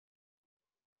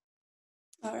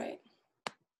All right.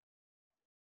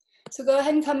 So go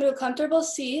ahead and come to a comfortable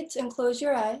seat and close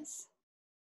your eyes.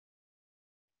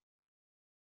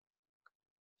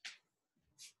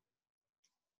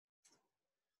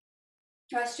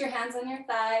 Rest your hands on your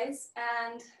thighs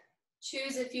and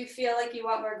choose if you feel like you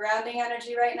want more grounding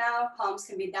energy right now, palms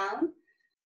can be down.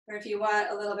 Or if you want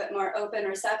a little bit more open,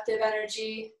 receptive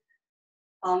energy,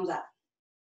 palms up.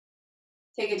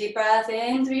 Take a deep breath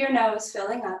in through your nose,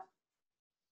 filling up.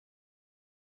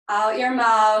 Out your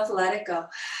mouth, let it go.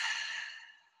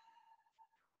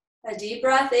 A deep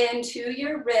breath into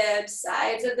your ribs,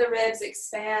 sides of the ribs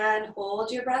expand,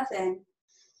 hold your breath in.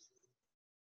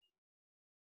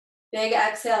 Big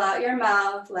exhale out your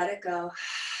mouth, let it go.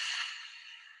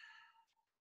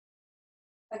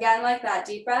 Again, like that,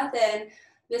 deep breath in.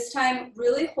 This time,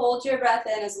 really hold your breath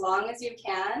in as long as you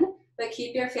can, but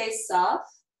keep your face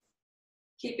soft.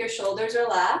 Keep your shoulders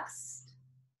relaxed.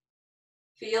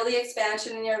 Feel the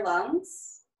expansion in your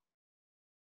lungs.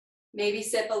 Maybe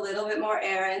sip a little bit more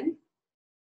air in.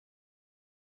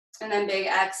 And then big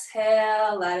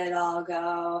exhale, let it all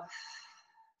go.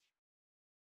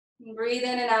 Breathe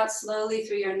in and out slowly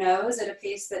through your nose at a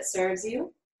pace that serves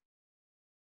you.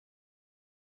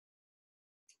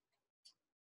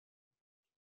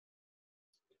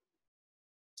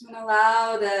 And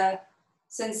allow the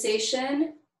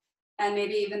sensation and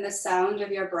maybe even the sound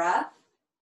of your breath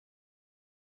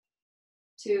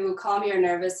to calm your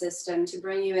nervous system, to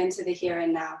bring you into the here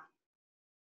and now.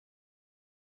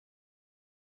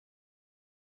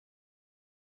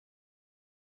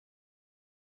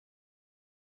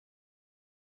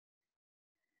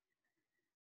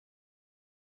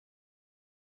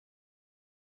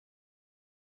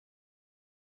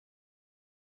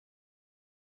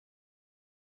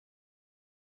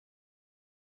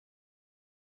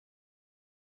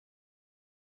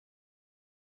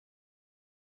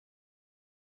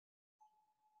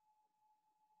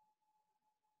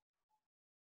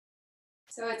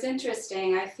 So it's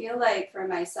interesting. I feel like for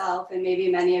myself, and maybe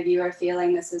many of you are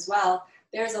feeling this as well,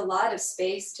 there's a lot of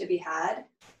space to be had,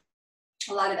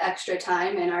 a lot of extra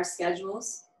time in our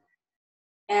schedules.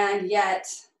 And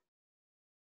yet,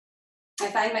 I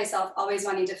find myself always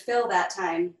wanting to fill that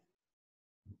time.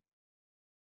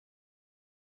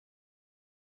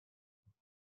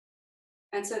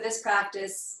 And so this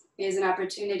practice is an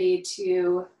opportunity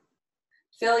to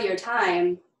fill your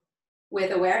time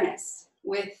with awareness,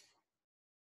 with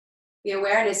the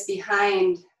awareness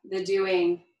behind the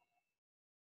doing,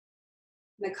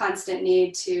 the constant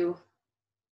need to,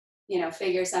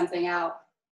 figure something out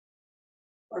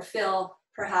or fill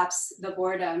perhaps the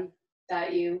boredom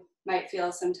that you might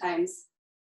feel sometimes.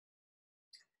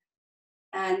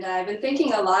 And I've been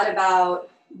thinking a lot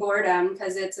about boredom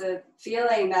because it's a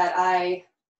feeling that I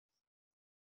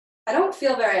don't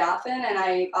feel very often, and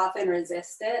I often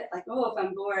resist it. Like, oh, if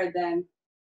I'm bored, then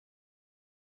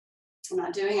I'm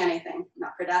not doing anything, I'm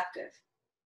not productive.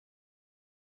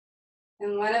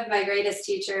 And one of my greatest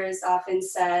teachers often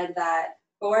said that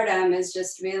boredom is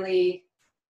just really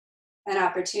an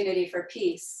opportunity for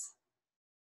peace.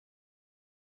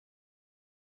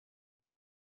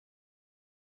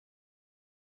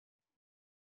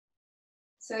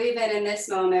 So even in this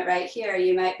moment right here,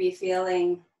 you might be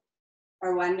feeling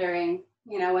or wondering,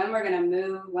 when we're going to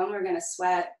move, when we're going to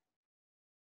sweat.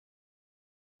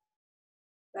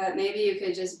 But maybe you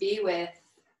could just be with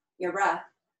your breath.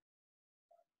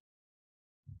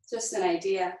 Just an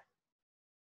idea.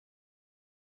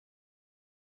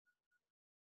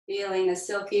 Feeling the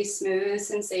silky smooth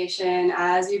sensation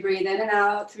as you breathe in and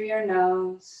out through your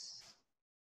nose.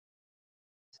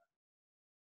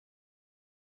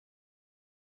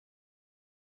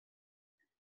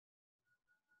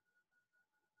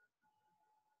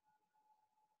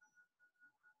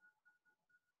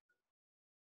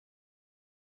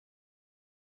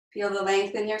 Feel the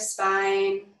length in your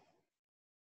spine.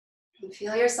 And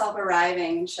feel yourself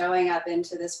arriving and showing up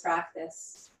into this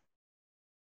practice.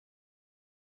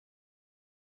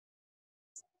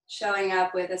 Showing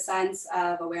up with a sense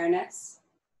of awareness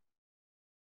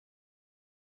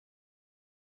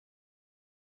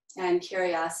and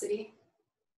curiosity.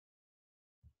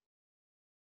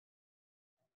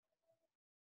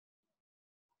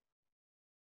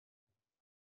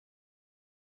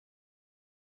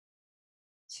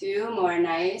 Two more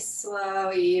nice,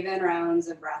 slow, even rounds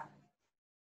of breath.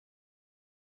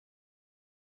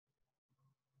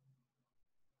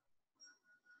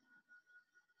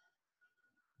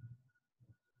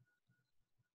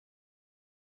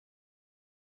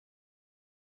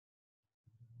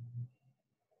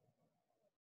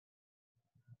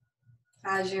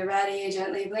 As you're ready,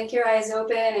 gently blink your eyes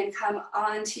open and come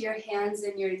onto your hands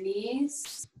and your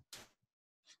knees.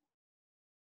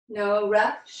 No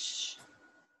rush.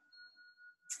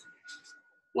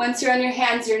 Once you're on your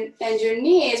hands and your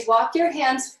knees, walk your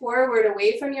hands forward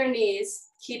away from your knees.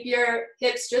 Keep your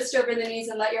hips just over the knees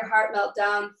and let your heart melt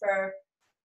down for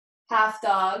half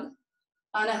dog,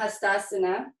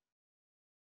 Anahastasana.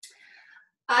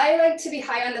 I like to be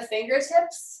high on the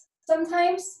fingertips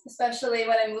sometimes, especially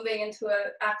when I'm moving into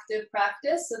an active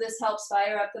practice. So this helps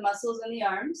fire up the muscles in the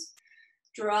arms.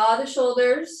 Draw the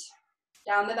shoulders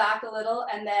down the back a little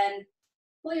and then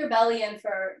pull your belly in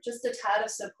for just a tad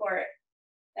of support.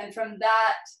 And from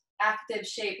that active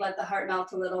shape, let the heart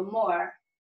melt a little more,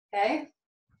 okay?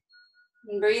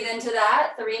 And breathe into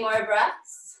that, 3 more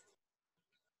breaths.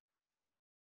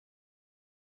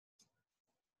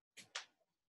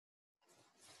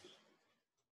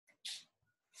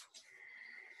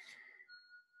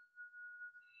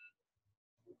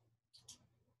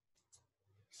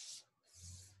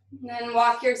 And then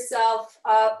walk yourself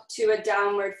up to a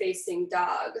downward facing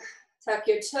dog. Tuck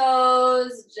your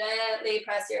toes, gently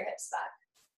press your hips back.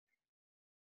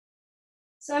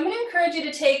 So I'm going to encourage you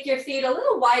to take your feet a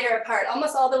little wider apart,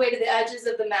 almost all the way to the edges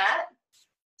of the mat.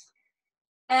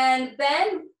 And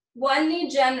bend one knee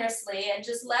generously and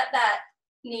just let that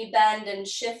knee bend and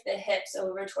shift the hips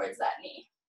over towards that knee.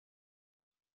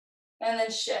 And then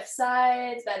shift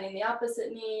sides, bending the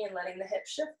opposite knee and letting the hip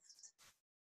shift.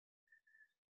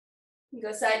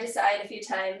 Go side to side a few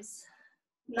times,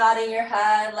 nodding your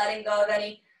head, letting go of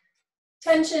any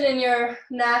tension in your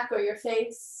neck or your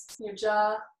face, your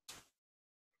jaw.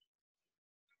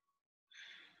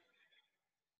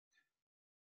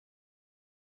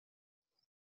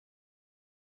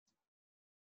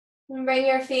 And bring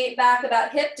your feet back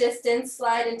about hip distance,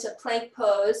 slide into plank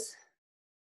pose.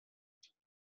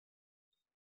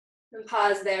 And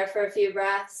pause there for a few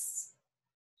breaths.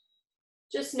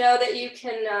 Just know that you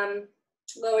can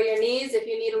lower your knees if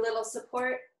you need a little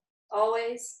support,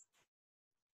 always.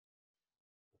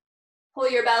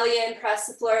 Pull your belly in, press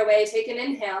the floor away, take an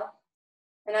inhale.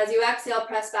 And as you exhale,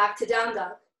 press back to down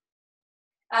dog.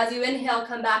 As you inhale,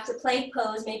 come back to plank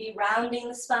pose, maybe rounding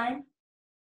the spine.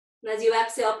 And as you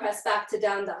exhale, press back to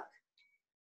down dog.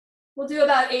 We'll do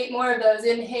about 8 more of those.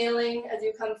 Inhaling as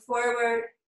you come forward,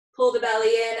 pull the belly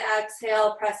in,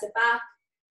 exhale, press it back.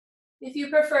 If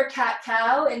you prefer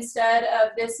cat-cow instead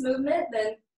of this movement,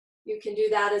 then you can do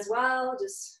that as well,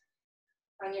 just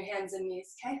on your hands and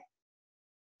knees, okay?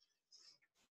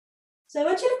 So I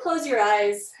want you to close your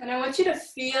eyes, and I want you to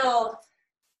feel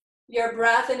your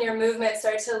breath and your movement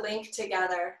start to link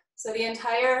together. So the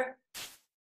entire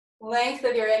length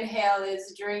of your inhale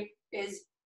is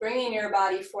bringing your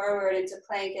body forward into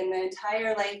plank, and the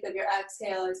entire length of your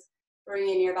exhale is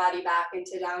bringing your body back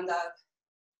into down dog.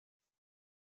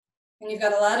 And you've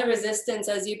got a lot of resistance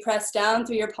as you press down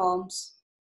through your palms.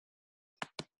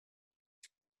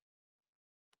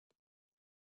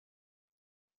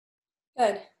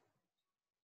 Good.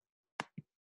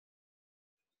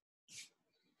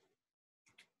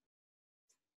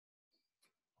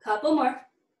 Couple more.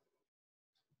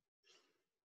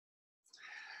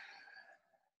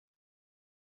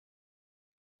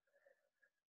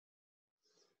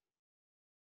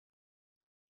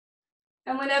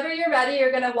 And whenever you're ready,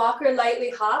 you're going to walk or lightly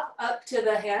hop up to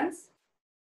the hands.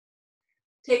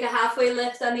 Take a halfway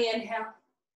lift on the inhale.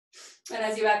 And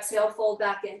as you exhale, fold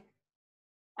back in.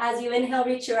 As you inhale,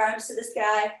 reach your arms to the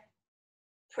sky.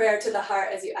 Prayer to the heart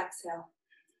as you exhale.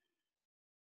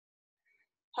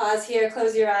 Pause here,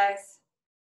 close your eyes.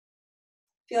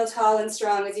 Feel tall and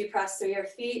strong as you press through your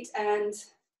feet, and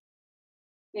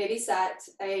maybe set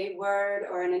a word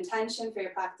or an intention for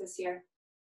your practice here.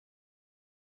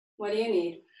 What do you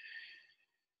need?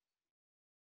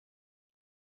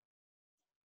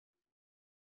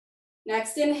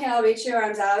 Next inhale, reach your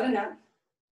arms out and up.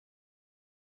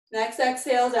 Next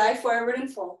exhale, dive forward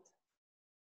and fold.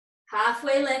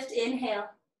 Halfway lift, inhale.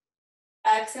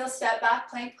 Exhale, step back,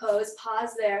 plank pose,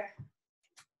 pause there.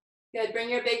 Good,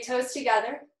 bring your big toes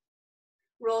together.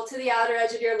 Roll to the outer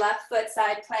edge of your left foot,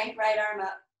 side plank, right arm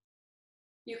up.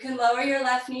 You can lower your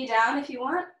left knee down if you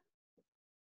want.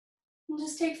 And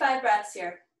just take 5 breaths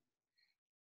here.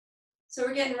 So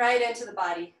we're getting right into the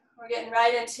body. We're getting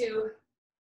right into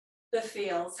the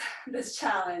feels, this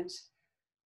challenge,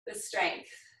 this strength,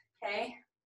 okay?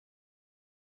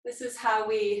 This is how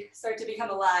we start to become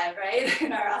alive, right,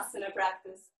 in our asana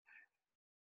practice.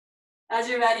 As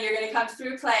you're ready, you're gonna come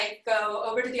through plank, go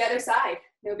over to the other side.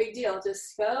 No big deal,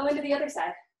 just go into the other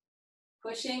side.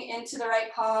 Pushing into the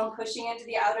right palm, pushing into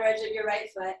the outer edge of your right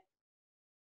foot.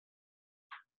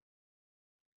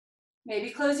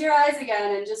 Maybe close your eyes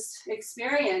again and just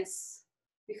experience,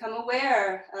 become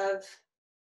aware of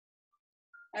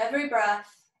every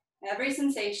breath, every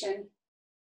sensation.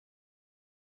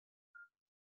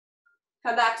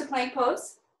 Come back to plank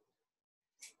pose.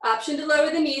 Option to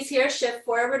lower the knees here, shift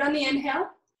forward on the inhale.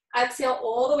 Exhale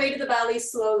all the way to the belly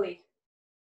slowly.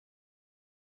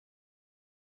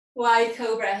 Wide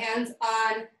cobra, hands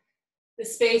on the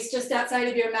space just outside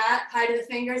of your mat, high to the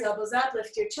fingers, elbows up,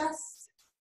 lift your chest.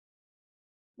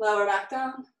 Lower back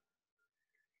down.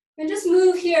 And just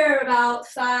move here about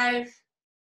 5,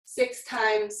 6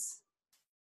 times.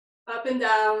 Up and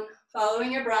down,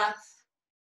 following your breath.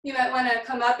 You might want to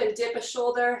come up and dip a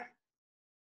shoulder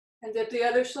and dip the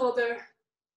other shoulder.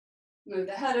 Move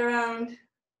the head around.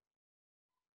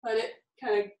 Let it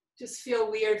kind of just feel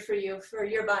weird for you, for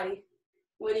your body.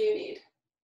 What do you need?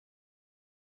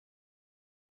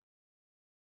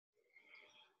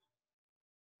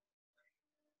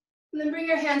 And then bring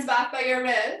your hands back by your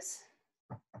ribs.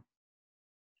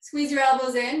 Squeeze your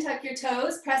elbows in, tuck your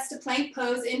toes, press to plank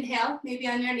pose, inhale, maybe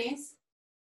on your knees.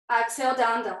 Exhale,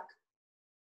 down dog.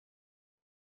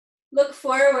 Look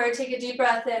forward, take a deep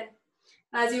breath in.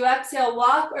 As you exhale,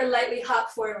 walk or lightly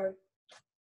hop forward.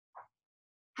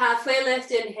 Halfway lift,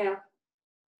 inhale.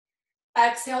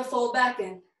 Exhale, fold back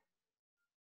in.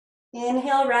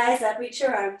 Inhale, rise up, reach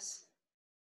your arms.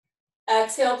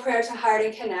 Exhale, prayer to heart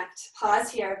and connect.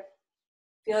 Pause here.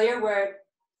 Feel your word.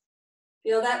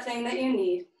 Feel that thing that you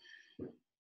need.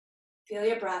 Feel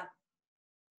your breath.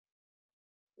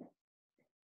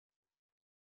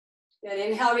 Good,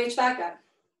 inhale, reach back up.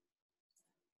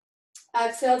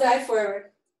 Exhale, dive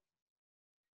forward.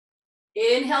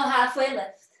 Inhale, halfway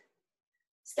lift.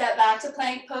 Step back to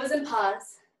plank pose and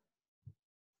pause.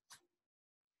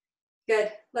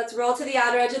 Good, let's roll to the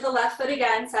outer edge of the left foot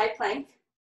again, side plank.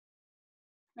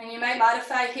 And you might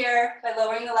modify here by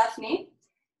lowering the left knee.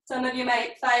 Some of you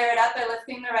might fire it up by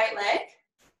lifting the right leg.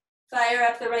 Fire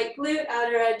up the right glute,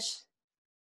 outer edge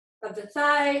of the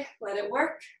thigh, let it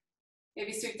work.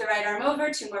 Maybe sweep the right arm over,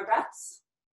 2 more breaths.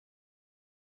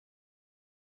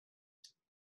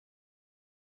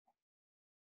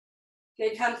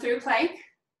 Good, come through plank.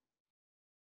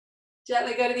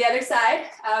 Gently go to the other side,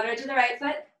 outer edge of the right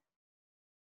foot.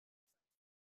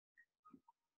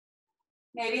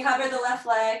 Maybe hover the left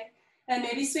leg, and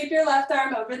maybe sweep your left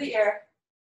arm over the ear.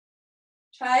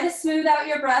 Try to smooth out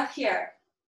your breath here.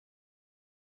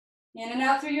 In and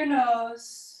out through your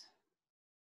nose.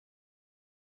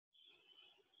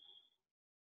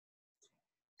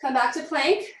 Come back to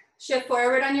plank. Shift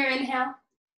forward on your inhale.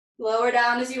 Lower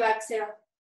down as you exhale.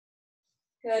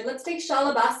 Good, let's take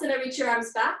Shalabhasana, reach your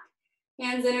arms back.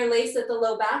 Hands interlace at the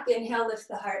low back. Inhale, lift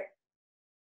the heart.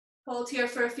 Hold here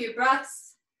for a few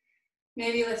breaths.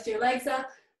 Maybe lift your legs up.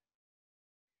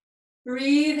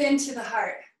 Breathe into the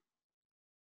heart.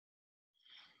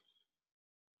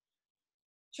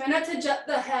 Try not to jet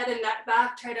the head and neck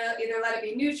back. Try to either let it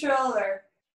be neutral or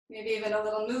maybe even a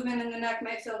little movement in the neck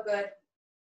might feel good.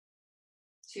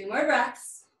 2 more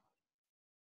breaths.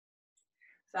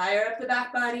 Fire up the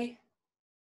back body.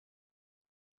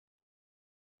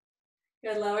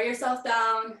 Good, lower yourself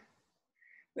down.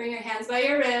 Bring your hands by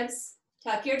your ribs.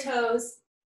 Tuck your toes.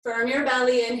 Firm your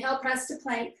belly. Inhale, press to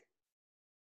plank.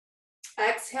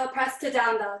 Exhale, press to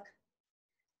down dog.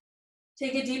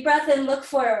 Take a deep breath in, look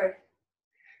forward.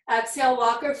 Exhale,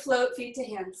 walk or float, feet to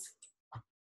hands.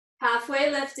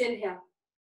 Halfway lift, inhale.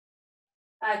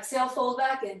 Exhale, fold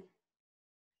back in.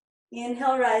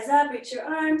 Inhale, rise up, reach your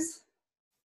arms.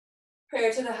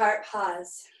 Prayer to the heart,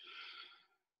 pause.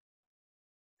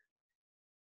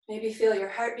 Maybe feel your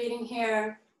heart beating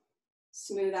here.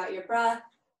 Smooth out your breath.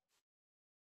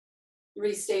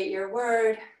 Restate your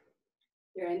word,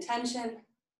 your intention.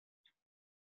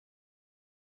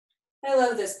 I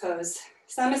love this pose.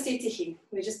 Samasthitihi.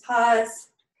 We just pause,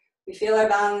 we feel our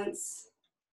balance,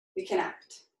 we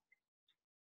connect.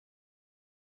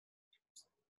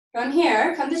 From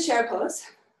here, come to chair pose.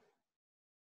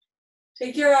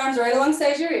 Take your arms right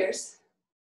alongside your ears.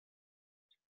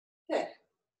 Good.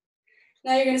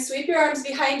 Now you're going to sweep your arms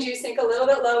behind you, sink a little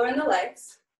bit lower in the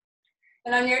legs.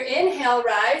 And on your inhale,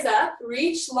 rise up,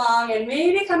 reach long, and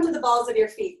maybe come to the balls of your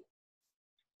feet.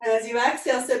 And as you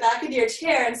exhale, sit back into your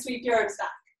chair and sweep your arms back.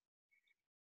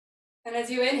 And as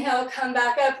you inhale, come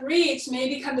back up, reach,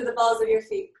 maybe come to the balls of your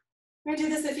feet. We're going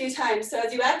to do this a few times. So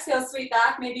as you exhale, sweep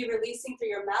back, maybe releasing through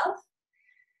your mouth.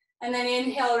 And then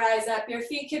inhale, rise up. Your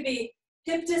feet could be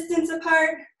hip distance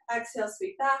apart. Exhale,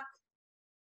 sweep back.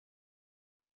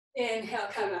 Inhale,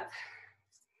 come up.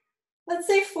 Let's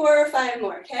say 4 or 5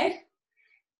 more, okay?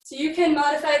 So you can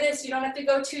modify this. You don't have to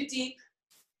go too deep.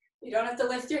 You don't have to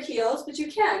lift your heels, but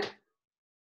you can.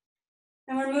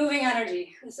 And we're moving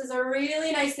energy. This is a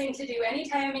really nice thing to do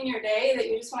anytime in your day that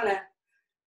you just want to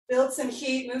build some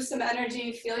heat, move some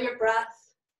energy, feel your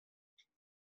breath.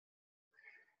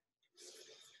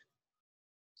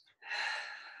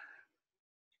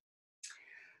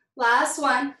 Last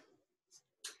one.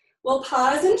 We'll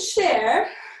pause and share.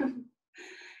 And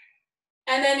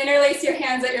then interlace your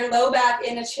hands at your low back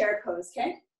in a chair pose,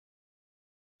 okay?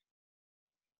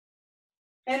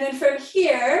 And then from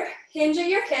here, hinge at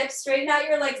your hips, straighten out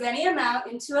your legs any amount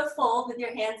into a fold with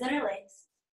your hands interlaced.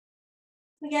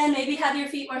 Again, maybe have your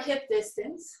feet more hip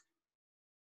distance.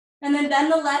 And then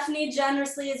bend the left knee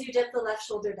generously as you dip the left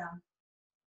shoulder down.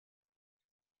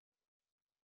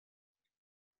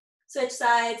 Switch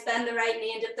sides, bend the right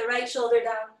knee and dip the right shoulder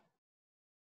down.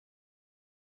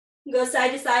 Go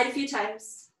side to side a few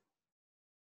times.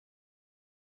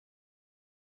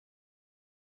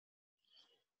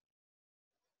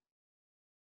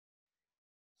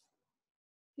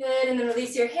 Good, and then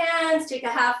release your hands, take a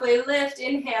halfway lift,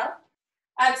 inhale.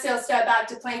 Exhale, step back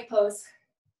to plank pose.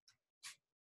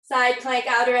 Side plank,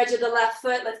 outer edge of the left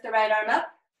foot, lift the right arm up.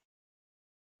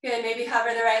 Good, maybe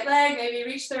hover the right leg, maybe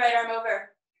reach the right arm over.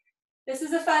 This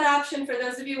is a fun option for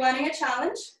those of you wanting a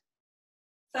challenge.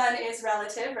 Fun is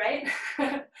relative, right?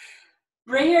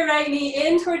 Bring your right knee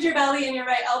in towards your belly and your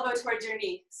right elbow towards your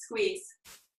knee. Squeeze.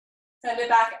 Send it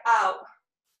back out.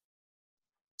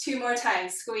 2 more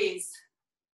times, squeeze.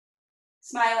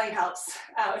 Smiling helps,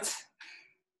 out.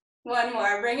 1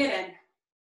 more, bring it in.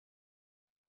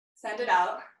 Send it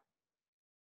out.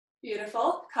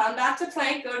 Beautiful. Come back to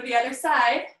plank, go to the other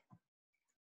side.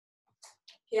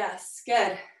 Yes,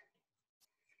 good.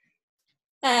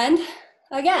 And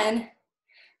again,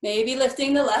 maybe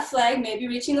lifting the left leg, maybe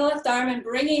reaching the left arm and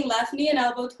bringing left knee and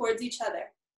elbow towards each other.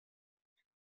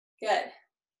 Good.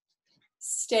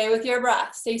 Stay with your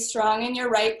breath. Stay strong in your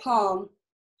right palm.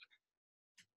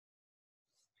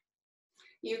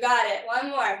 You got it. 1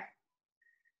 more.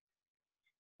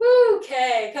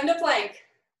 Okay, come to plank.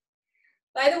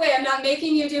 By the way, I'm not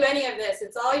making you do any of this.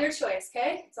 It's all your choice,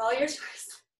 okay? It's all your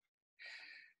choice.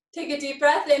 Take a deep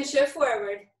breath in, shift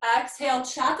forward. Exhale,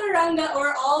 chaturanga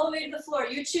or all the way to the floor.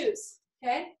 You choose,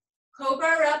 okay?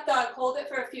 Cobra or up dog, hold it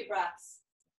for a few breaths.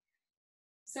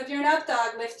 So if you're an up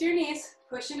dog, lift your knees,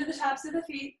 push into the tops of the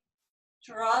feet,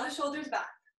 draw the shoulders back.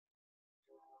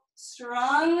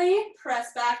 Strongly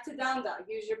press back to down dog.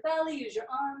 Use your belly, use your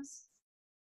arms.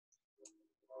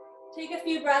 Take a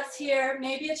few breaths here,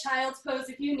 maybe a child's pose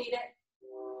if you need it.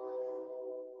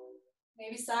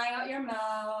 Maybe sighing out your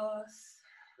mouth.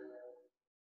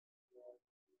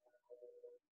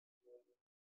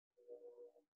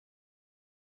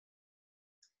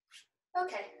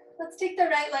 Okay, let's take the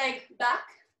right leg back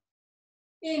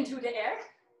into the air.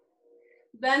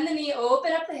 Bend the knee,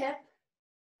 open up the hip.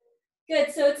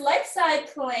 Good, so it's like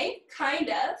side plank, kind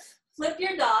of. Flip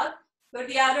your dog, go to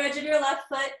the outer edge of your left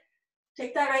foot,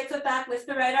 take that right foot back, lift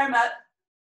the right arm up.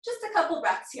 Just a couple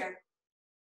breaths here.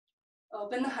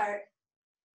 Open the heart.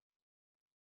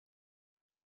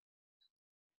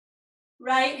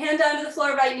 Right hand down to the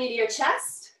floor, right knee to your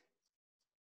chest.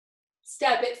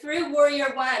 Step it through,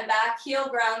 warrior 1, back heel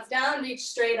grounds down, reach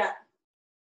straight up.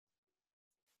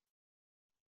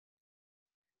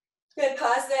 Good,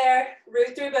 pause there,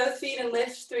 root through both feet and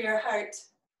lift through your heart.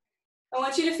 I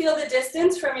want you to feel the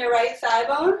distance from your right thigh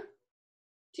bone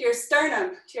to your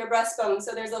sternum, to your breastbone.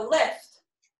 So there's a lift,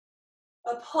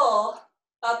 a pull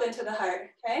up into the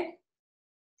heart, okay?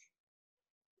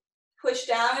 Push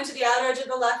down into the outer edge of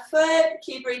the left foot,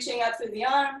 keep reaching up through the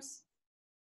arms.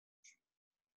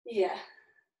 Yeah.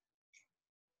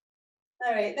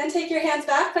 All right, then take your hands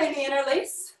back, find the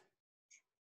interlace.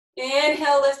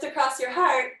 Inhale, lift across your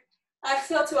heart.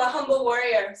 Exhale to a humble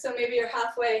warrior. So maybe you're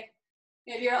halfway,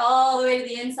 maybe you're all the way to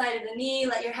the inside of the knee,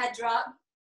 let your head drop.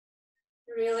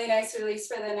 Really nice release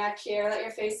for the neck here, let your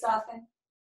face soften.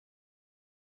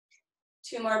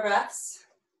 2 more breaths.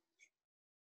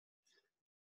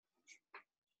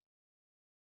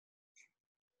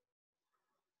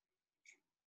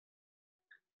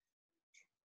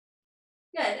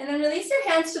 Good, and then release your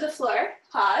hands to the floor,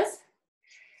 pause.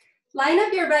 Line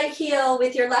up your right heel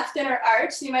with your left inner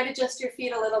arch, so you might adjust your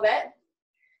feet a little bit.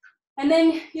 And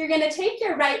then you're gonna take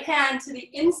your right hand to the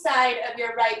inside of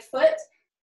your right foot,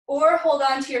 or hold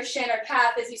on to your shin or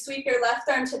calf as you sweep your left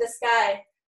arm to the sky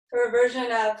for a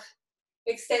version of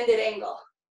extended angle.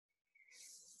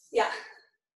 Yeah.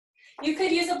 You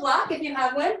could use a block if you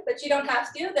have one, but you don't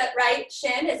have to. That right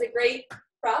shin is a great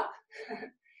prop.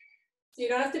 So you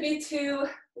don't have to be too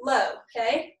low,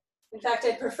 okay? In fact,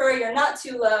 I'd prefer you're not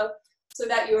too low so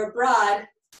that you are broad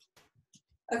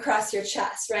across your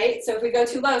chest, right? So if we go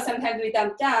too low, sometimes we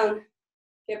dump down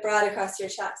Get broad across your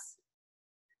chest.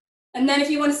 And then if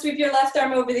you want to sweep your left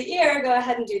arm over the ear, go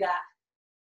ahead and do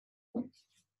that.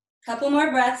 Couple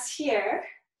more breaths here.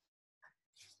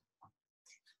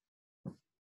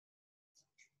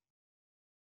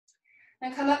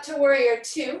 And come up to warrior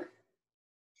two.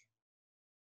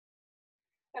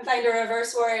 And find a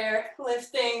reverse warrior,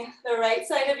 lifting the right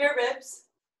side of your ribs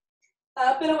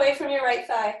up and away from your right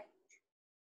thigh.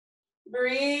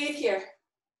 Breathe here.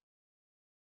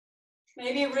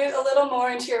 Maybe root a little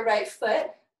more into your right foot.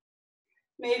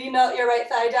 Maybe melt your right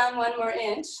thigh down 1 more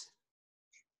inch.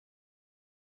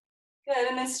 Good,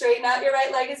 and then straighten out your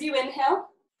right leg as you inhale.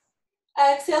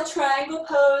 Exhale, triangle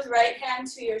pose, right hand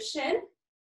to your shin.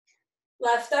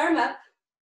 Left arm up.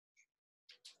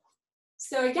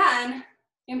 So again,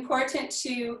 important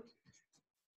to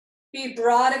be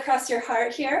broad across your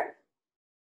heart here.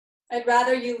 I'd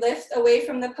rather you lift away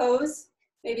from the pose.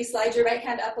 Maybe slide your right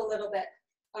hand up a little bit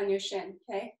on your shin,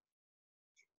 okay?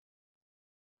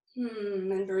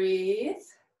 And breathe,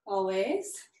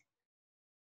 always.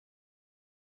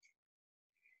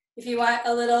 If you want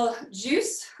a little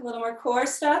juice, a little more core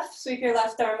stuff, sweep your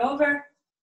left arm over.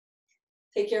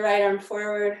 Take your right arm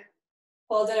forward.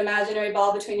 Hold an imaginary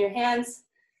ball between your hands.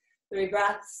 3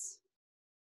 breaths.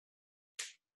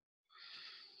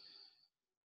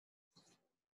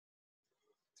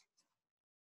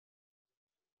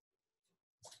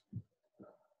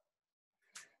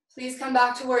 Please come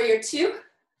back to warrior two.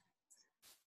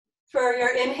 For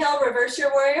your inhale, reverse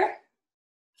your warrior.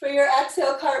 For your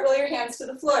exhale, cartwheel your hands to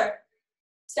the floor.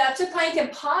 Step to plank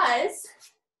and pause.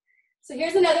 So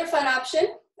here's another fun option.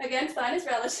 Again, fun is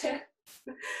relative.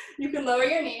 You can lower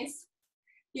your knees.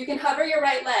 You can hover your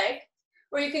right leg,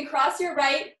 or you can cross your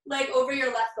right leg over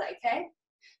your left leg, okay?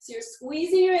 So you're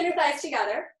squeezing your inner thighs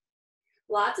together.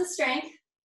 Lots of strength.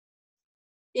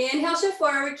 Inhale, shift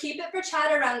forward. Keep it for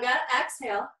chaturanga.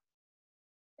 Exhale.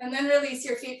 And then release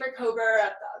your feet for cobra or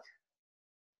up dog.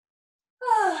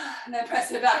 And then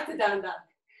press it back to down dog.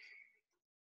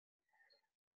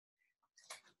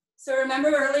 So remember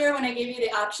earlier when I gave you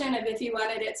the option of if you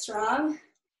wanted it strong?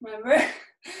 Remember?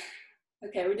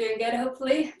 Okay, we're doing good,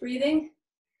 hopefully. Breathing.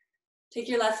 Take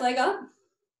your left leg up.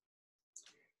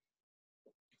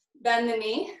 Bend the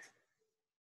knee.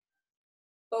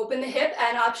 Open the hip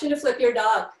and option to flip your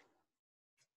dog.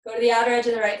 Go to the outer edge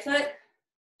of the right foot.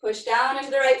 Push down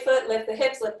into the right foot, lift the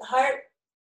hips, lift the heart.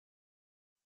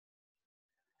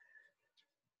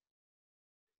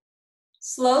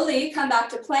 Slowly come back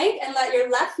to plank and let your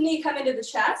left knee come into the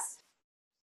chest.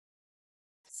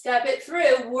 Step it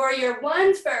through, warrior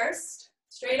one first.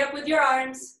 Straight up with your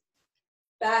arms.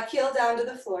 Back heel down to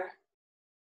the floor.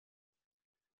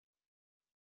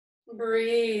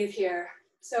 Breathe here.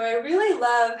 So I really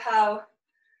love how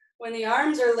when the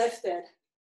arms are lifted,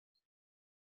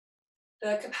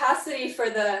 the capacity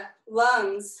for the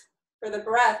lungs, for the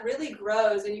breath really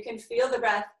grows, and you can feel the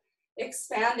breath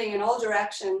expanding in all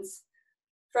directions,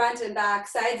 front and back,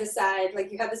 side to side,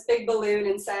 like you have this big balloon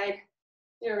inside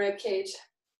your rib cage.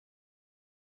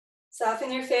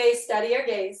 Soften your face, steady your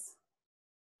gaze.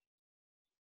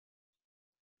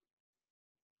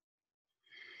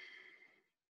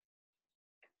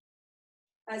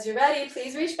 As you're ready,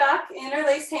 please reach back,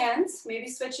 interlace hands, maybe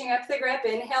switching up the grip.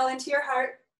 Inhale into your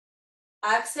heart.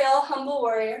 Exhale, humble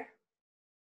warrior.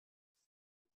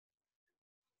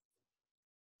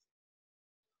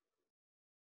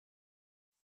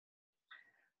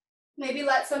 Maybe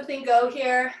let something go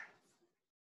here.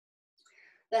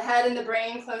 The head and the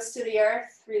brain close to the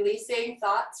earth, releasing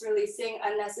thoughts, releasing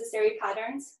unnecessary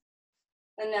patterns,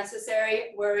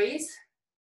 unnecessary worries.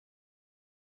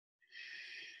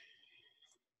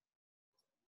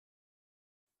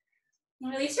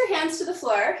 And release your hands to the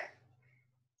floor.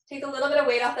 Take a little bit of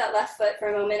weight off that left foot for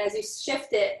a moment as you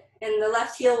shift it, and the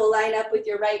left heel will line up with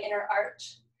your right inner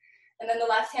arch. And then the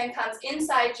left hand comes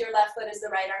inside your left foot as the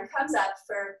right arm comes up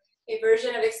for a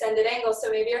version of extended angle. So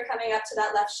maybe you're coming up to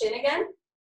that left shin again.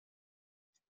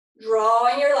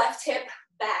 Drawing your left hip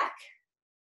back.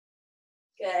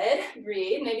 Good,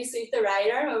 breathe. Maybe sweep the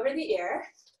right arm over the ear.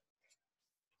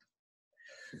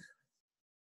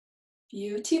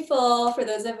 Beautiful. For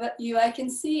those of you I can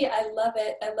see, I love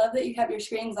it. I love that you have your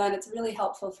screens on. It's really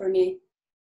helpful for me.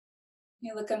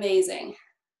 You look amazing.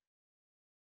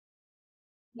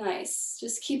 Nice.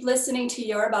 Just keep listening to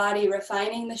your body,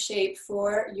 refining the shape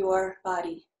for your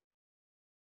body.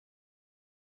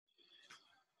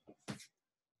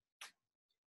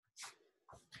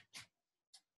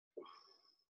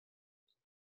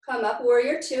 Come up,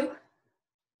 warrior two.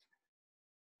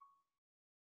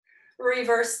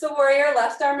 Reverse the warrior,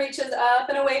 left arm reaches up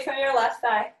and away from your left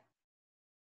thigh.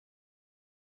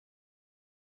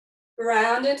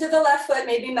 Round into the left foot,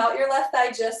 maybe melt your left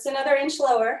thigh just another inch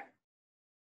lower.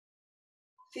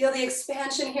 Feel the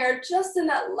expansion here just in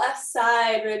that left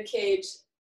side rib cage.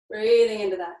 Breathing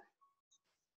into that.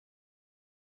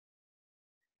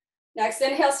 Next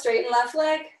inhale, straighten left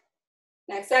leg.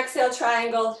 Next exhale,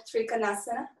 triangle,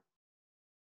 Trikonasana.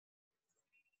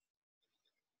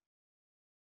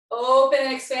 Open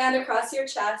and expand across your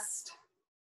chest.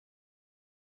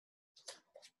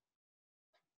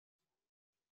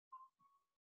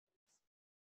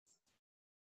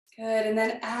 Good, and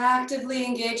then actively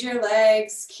engage your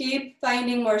legs. Keep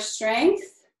finding more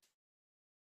strength,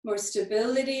 more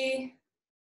stability,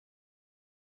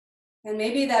 and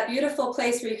maybe that beautiful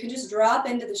place where you can just drop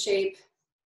into the shape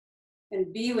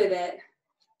and be with it.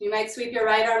 You might sweep your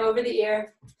right arm over the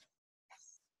ear.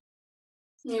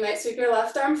 You might sweep your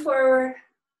left arm forward,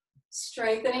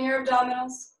 strengthening your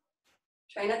abdominals.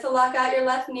 Try not to lock out your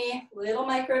left knee. Little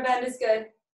micro bend is good.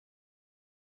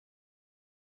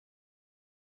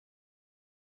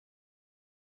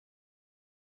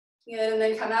 Good, and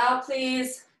then come out,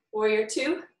 please. Warrior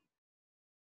two.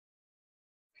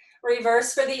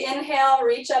 Reverse for the inhale,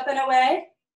 reach up and away.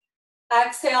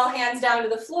 Exhale, hands down to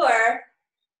the floor.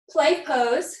 Plank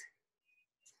pose.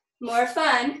 More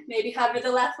fun, maybe hover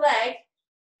the left leg.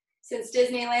 Since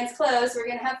Disneyland's closed, we're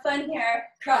gonna have fun here.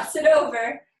 Cross it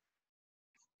over.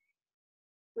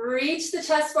 Reach the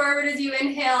chest forward as you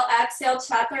inhale. Exhale,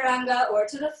 chaturanga or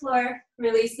to the floor.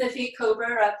 Release the feet,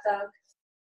 cobra or up dog.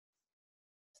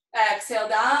 Exhale,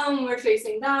 downward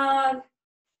facing dog.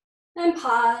 And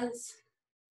pause.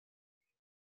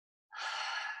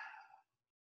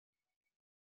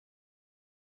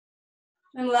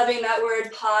 I'm loving that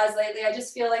word pause lately. I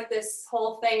just feel like this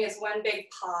whole thing is one big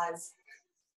pause.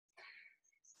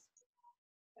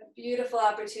 A beautiful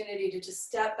opportunity to just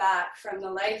step back from the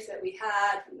life that we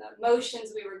had, from the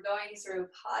emotions we were going through,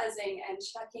 pausing and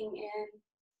checking in.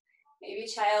 Maybe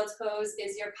child's pose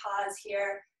is your pause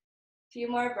here. A few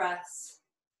more breaths.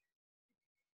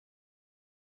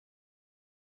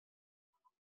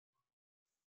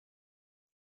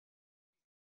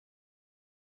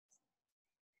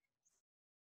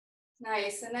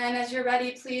 Nice, and then as you're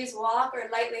ready, please walk or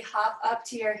lightly hop up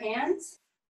to your hands.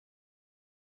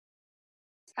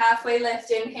 Halfway lift,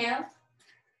 inhale.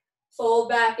 Fold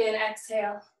back in,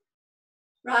 exhale.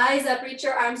 Rise up, reach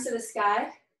your arms to the sky.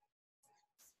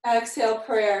 Exhale,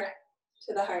 prayer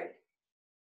to the heart.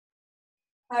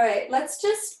 All right, let's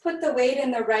just put the weight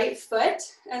in the right foot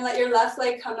and let your left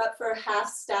leg come up for a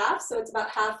half staff, so it's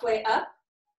about halfway up.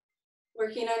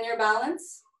 Working on your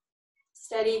balance.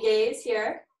 Steady gaze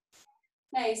here.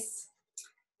 Nice.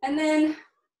 And then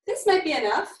this might be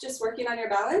enough, just working on your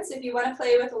balance. If you want to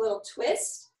play with a little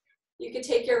twist, you could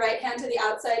take your right hand to the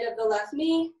outside of the left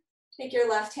knee, take your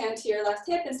left hand to your left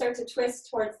hip and start to twist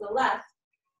towards the left.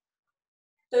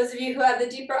 Those of you who have the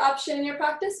deeper option in your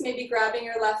practice, maybe grabbing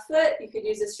your left foot, you could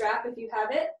use a strap if you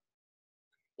have it,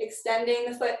 extending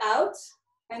the foot out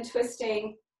and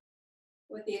twisting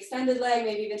with the extended leg,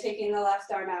 maybe even taking the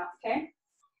left arm out, okay?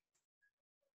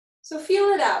 So feel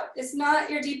it out. It's not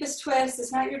your deepest twist,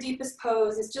 it's not your deepest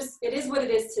pose, it's just, it is what it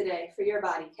is today for your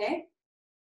body, okay?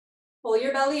 Pull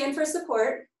your belly in for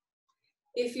support.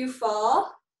 If you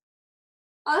fall,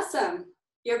 awesome.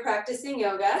 You're practicing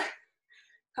yoga.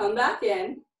 Come back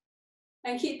in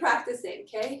and keep practicing,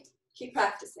 okay? Keep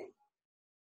practicing.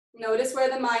 Notice where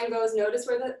the mind goes, notice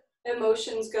where the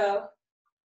emotions go.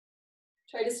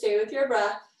 Try to stay with your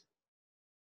breath.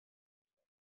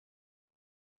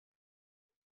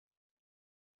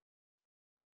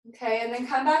 Okay, and then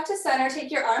come back to center,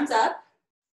 take your arms up.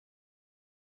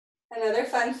 Another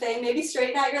fun thing, maybe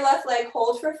straighten out your left leg,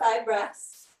 hold for 5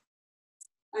 breaths.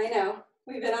 I know,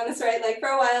 we've been on this right leg for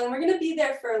a while and we're gonna be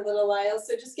there for a little while,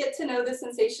 so just get to know the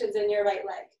sensations in your right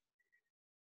leg.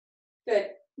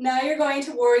 Good, now you're going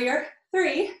to warrior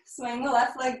 3, swing the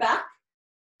left leg back,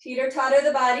 teeter-totter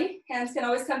the body, hands can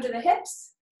always come to the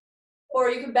hips, or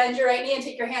you can bend your right knee and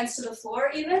take your hands to the floor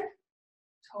even,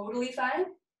 totally fine.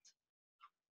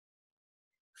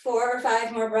 4 or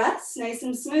 5 more breaths, nice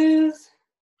and smooth.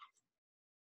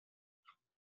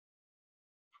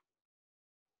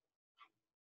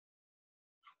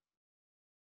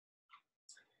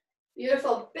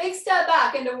 Beautiful, big step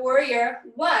back into warrior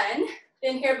 1.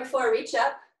 Been here before, reach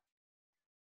up.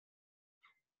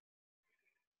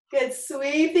 Good,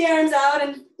 sweep the arms out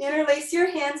and interlace your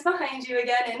hands behind you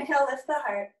again. Inhale, lift the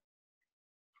heart.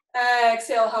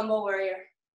 Exhale, humble warrior.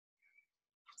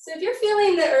 So if you're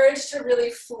feeling the urge to really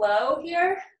flow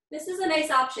here, this is a nice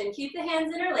option. Keep the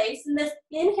hands interlaced and this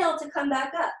inhale to come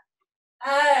back up.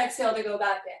 Exhale to go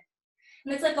back in.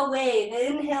 And it's like a wave,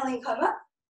 inhaling, come up.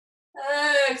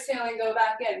 Exhale and go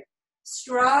back in.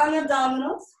 Strong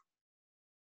abdominals.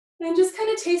 And just kind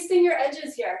of tasting your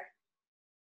edges here.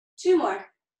 2 more.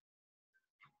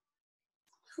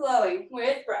 Flowing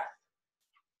with breath.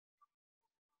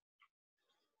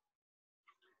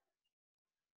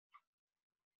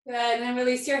 Good, and then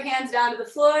release your hands down to the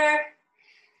floor.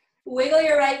 Wiggle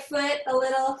your right foot a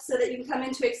little so that you can come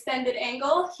into extended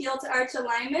angle, heel to arch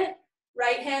alignment.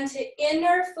 Right hand to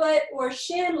inner foot or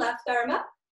shin, left arm up.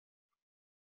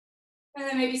 And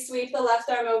then maybe sweep the left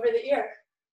arm over the ear.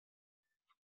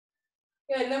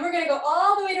 Good, and then we're gonna go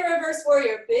all the way to reverse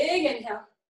warrior. Big inhale.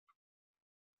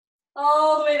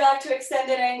 All the way back to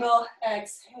extended angle,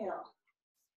 exhale.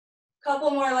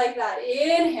 Couple more like that.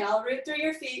 Inhale, root through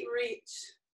your feet,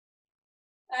 reach.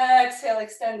 Exhale,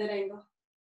 extended angle.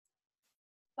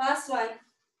 Last one.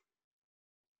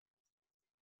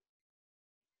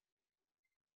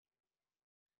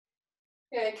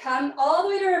 Good, come all the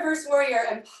way to reverse warrior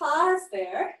and pause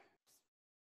there.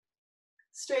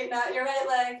 Straighten out your right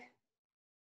leg.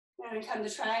 And come to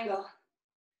triangle.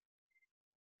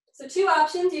 So 2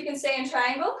 options, you can stay in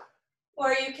triangle,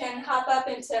 or you can hop up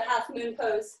into half moon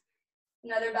pose.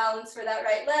 Another balance for that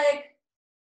right leg.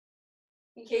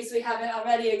 In case we haven't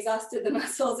already exhausted the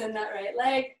muscles in that right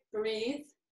leg, breathe.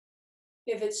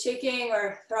 If it's shaking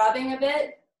or throbbing a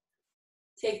bit,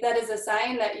 take that as a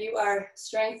sign that you are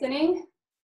strengthening.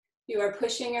 You are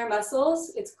pushing your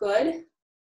muscles, it's good.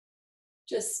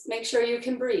 Just make sure you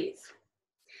can breathe.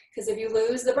 Because if you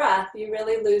lose the breath, you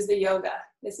really lose the yoga.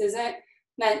 This isn't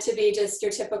meant to be just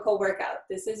your typical workout.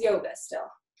 This is yoga still,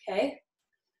 okay?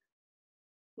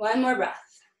 1 more breath.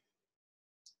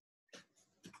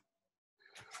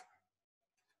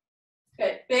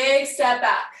 Good, big step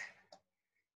back.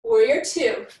 Warrior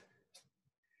 2.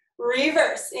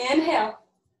 Reverse, inhale.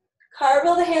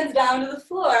 Cartwheel the hands down to the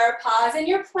floor, pause in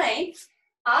your plank.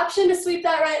 Option to sweep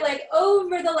that right leg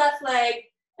over the left leg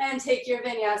and take your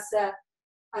vinyasa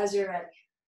as you're ready.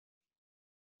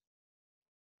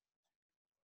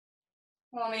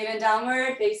 We'll meet in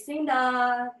downward facing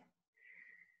dog.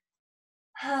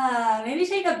 Maybe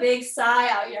take a big sigh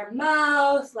out your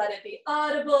mouth. Let it be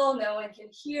audible. No one can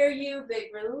hear you.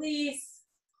 Big release.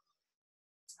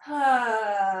 You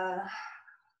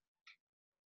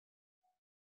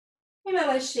might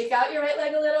want to shake out your right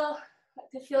leg a little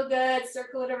to feel good.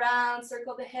 Circle it around,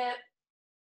 circle the hip,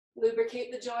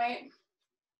 lubricate the joint.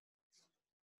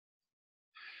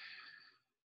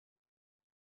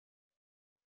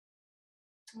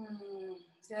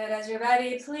 Good, as you're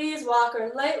ready, please walk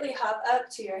or lightly hop up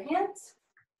to your hands.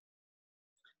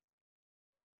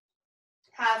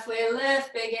 Halfway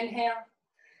lift, big inhale.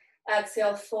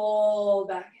 Exhale, fold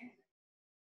back in.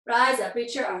 Rise up,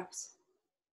 reach your arms.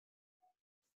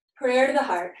 Prayer to the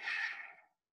heart.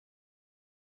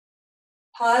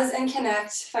 Pause and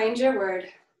connect, find your word.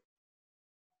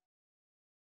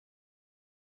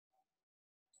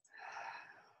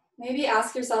 Maybe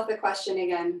ask yourself the question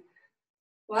again.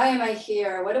 Why am I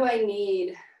here? What do I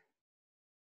need?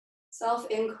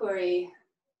 Self-inquiry.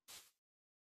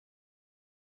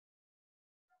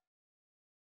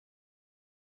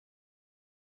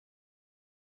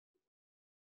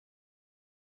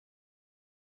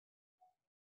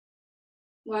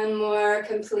 One more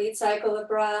complete cycle of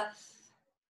breath.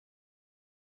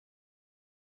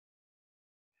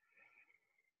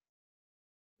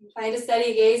 Find a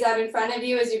steady gaze out in front of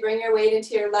you as you bring your weight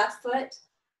into your left foot.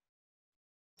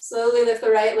 Slowly lift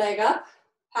the right leg up,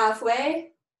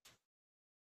 halfway.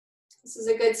 This is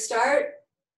a good start.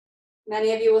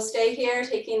 Many of you will stay here,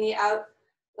 taking the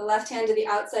left hand to the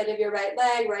outside of your right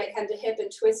leg, right hand to hip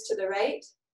and twist to the right.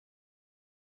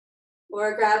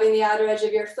 Or grabbing the outer edge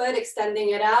of your foot,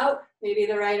 extending it out, maybe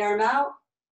the right arm out.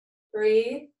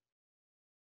 Breathe.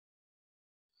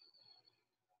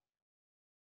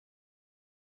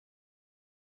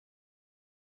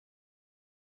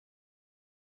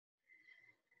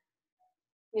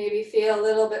 Maybe feel a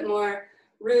little bit more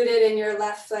rooted in your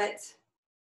left foot.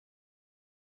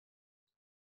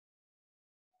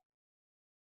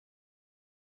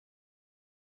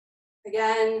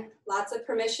 Again, lots of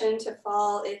permission to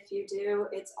fall. If you do,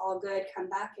 it's all good. Come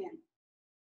back in.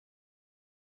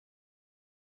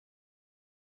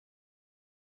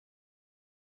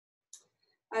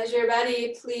 As you're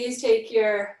ready, please take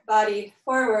your body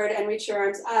forward and reach your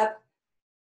arms up.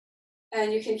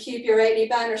 And you can keep your right knee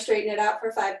bent or straighten it out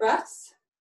for 5 breaths.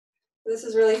 This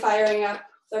is really firing up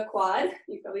the quad.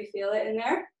 You probably feel it in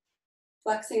there.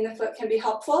 Flexing the foot can be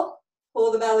helpful.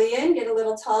 Pull the belly in, get a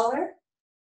little taller.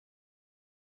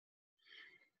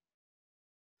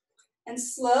 And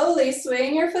slowly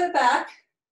swing your foot back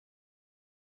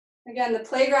Again, the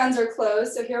playgrounds are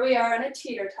closed, so here we are on a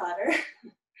teeter-totter.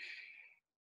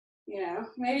 You know,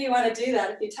 maybe you want to do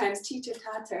that a few times,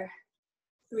 teeter-totter.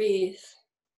 Breathe.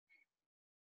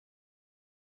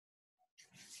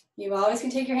 You always can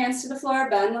take your hands to the floor,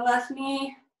 bend the left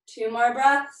knee. 2 more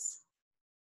breaths.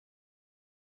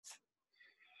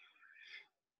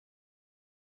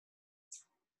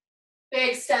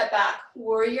 Big step back,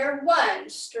 warrior 1,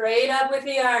 straight up with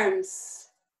the arms.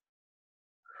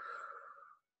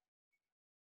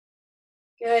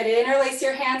 Good, interlace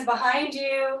your hands behind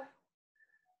you.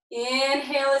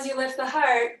 Inhale as you lift the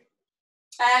heart.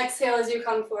 Exhale as you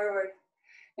come forward.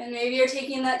 And maybe you're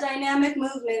taking that dynamic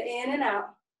movement in and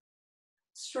out.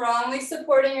 Strongly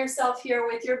supporting yourself here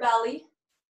with your belly.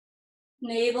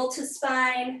 Navel to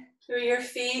spine, through your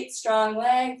feet, strong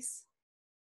legs.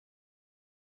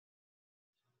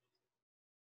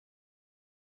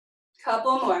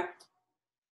 Couple more.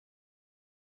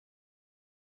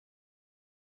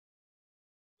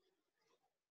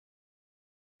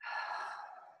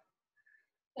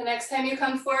 The next time you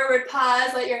come forward,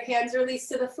 pause, let your hands release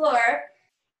to the floor.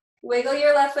 Wiggle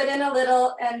your left foot in a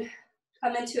little and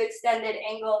come into extended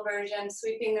angle version,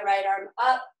 sweeping the right arm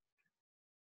up,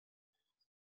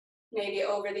 maybe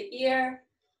over the ear.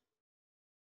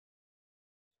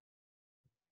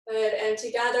 Good, and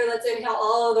together, let's inhale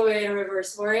all the way to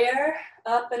reverse warrior.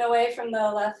 Up and away from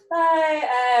the left thigh,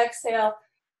 exhale,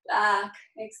 back,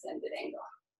 extended angle.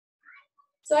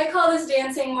 So I call this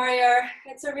dancing warrior.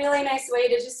 It's a really nice way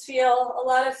to just feel a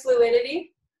lot of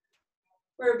fluidity.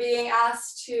 We're being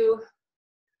asked to,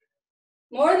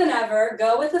 more than ever,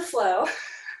 go with the flow.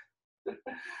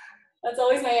 That's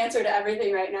always my answer to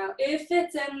everything right now. If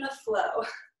it's in the flow.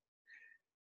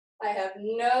 I have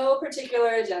no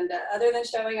particular agenda other than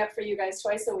showing up for you guys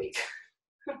twice a week.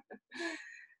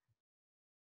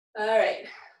 All right.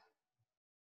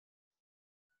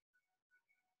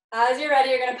 As you're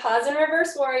ready, you're going to pause in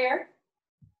reverse warrior.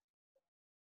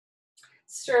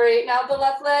 Straighten out the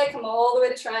left leg, come all the way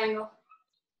to triangle.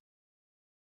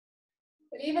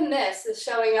 But even this is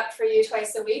showing up for you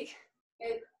twice a week.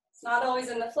 It's not always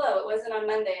in the flow. It wasn't on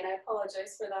Monday, and I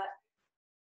apologize for that.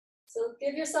 So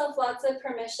give yourself lots of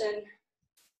permission.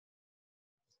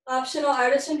 Optional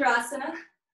Ardha Chandrasana.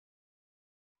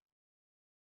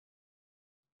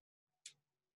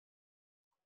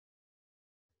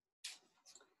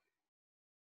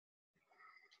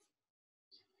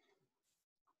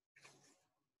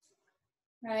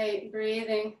 Right,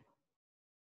 breathing.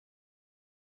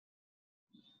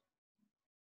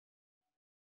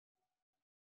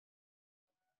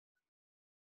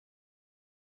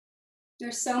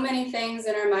 There's so many things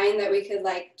in our mind that we could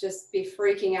like just be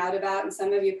freaking out about, and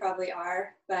some of you probably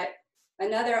are, but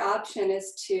another option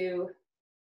is to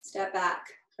step back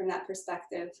from that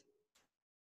perspective.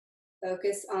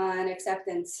 Focus on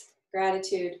acceptance,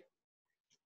 gratitude.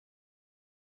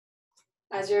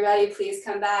 As you're ready, please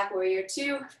come back, warrior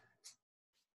 2.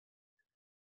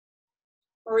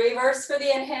 Reverse for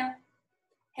the inhale.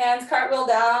 Hands cartwheel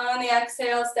down on the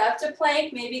exhale, step to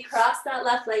plank, maybe cross that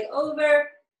left leg over.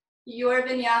 Your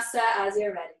vinyasa as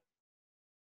you're ready.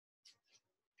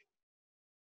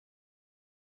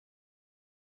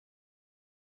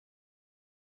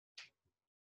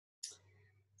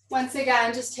 Once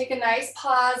again, just take a nice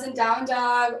pause in down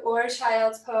dog or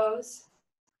child's pose.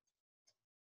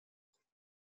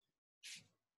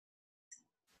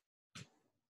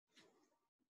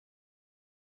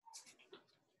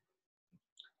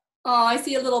 Oh, I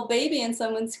see a little baby in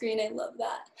someone's screen. I love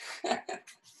that.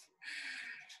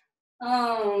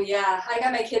 Oh, yeah. I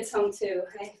got my kids home too.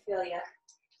 I feel ya.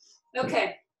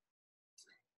 Okay.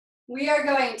 We are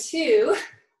going to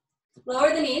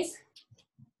lower the knees,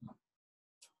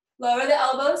 lower the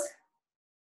elbows,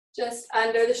 just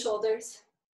under the shoulders.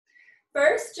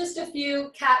 First, just a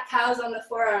few cat-cows on the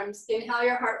forearms. Inhale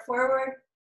your heart forward.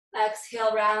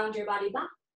 Exhale, round your body back.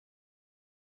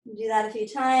 Do that a few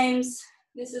times.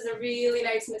 This is a really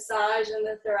nice massage in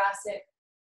the thoracic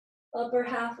upper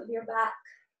half of your back.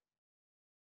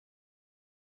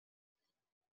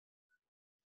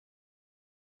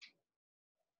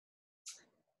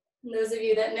 And those of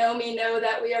you that know me know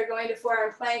that we are going to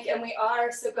forearm plank, and we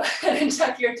are, so go ahead and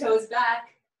tuck your toes back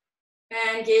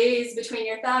and gaze between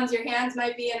your thumbs. Your hands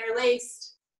might be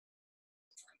interlaced.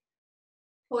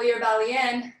 Pull your belly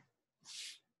in.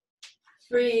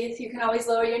 Breathe. You can always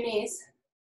lower your knees.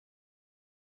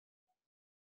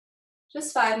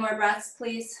 Just 5 more breaths,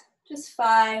 please. Just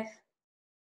 5.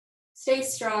 Stay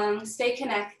strong, stay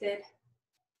connected.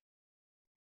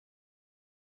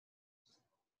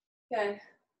 Good.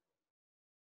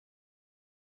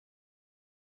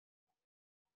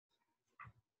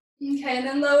 Okay, and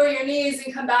then lower your knees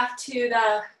and come back to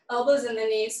the elbows and the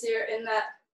knees so you're in that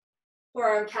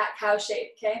forearm cat-cow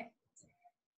shape, okay?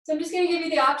 So I'm just gonna give you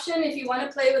the option. If you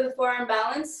wanna play with a forearm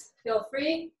balance, feel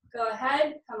free, go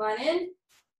ahead, come on in. If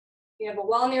you have a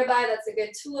wall nearby, that's a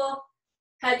good tool.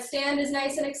 Headstand is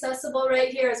nice and accessible right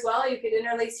here as well. You could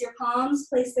interlace your palms,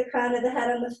 place the crown of the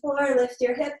head on the floor, lift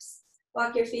your hips,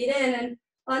 walk your feet in. And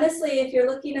honestly, if you're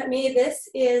looking at me, this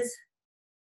is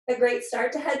a great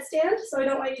start to headstand. So I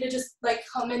don't want you to just like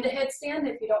come into headstand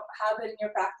if you don't have it in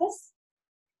your practice.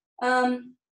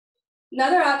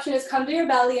 Another option is come to your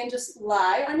belly and just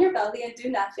lie on your belly and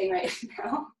do nothing right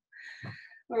now.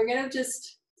 We're gonna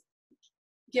just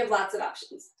give lots of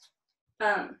options.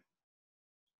 And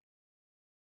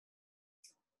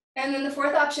then the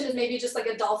fourth option is maybe just like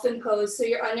a dolphin pose. So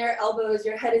you're on your elbows,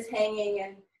 your head is hanging,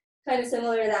 and kind of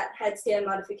similar to that headstand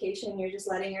modification, you're just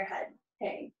letting your head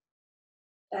hang,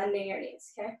 bending your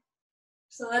knees, okay?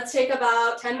 So let's take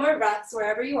about 10 more breaths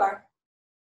wherever you are.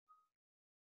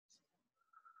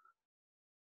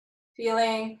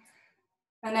 Feeling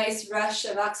a nice rush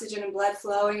of oxygen and blood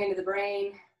flowing into the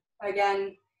brain.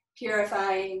 Again,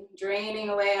 purifying, draining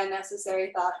away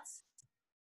unnecessary thoughts.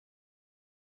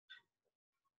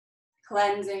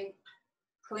 Cleansing,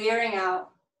 clearing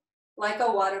out like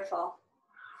a waterfall,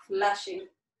 flushing,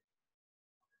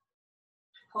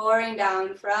 pouring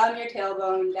down from your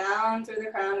tailbone, down through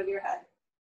the crown of your head.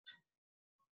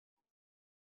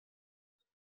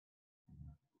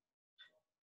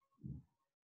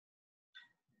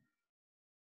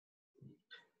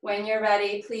 When you're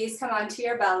ready, please come onto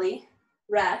your belly,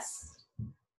 rest.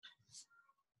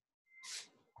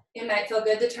 It might feel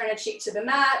good to turn a cheek to the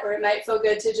mat, or it might feel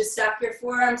good to just stack your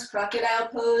forearms, crocodile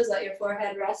pose, let your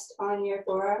forehead rest on your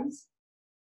forearms.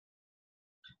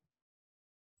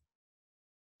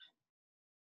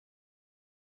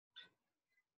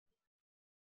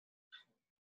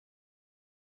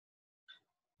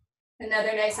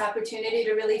 Another nice opportunity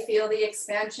to really feel the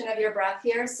expansion of your breath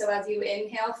here. So as you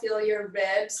inhale, feel your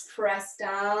ribs press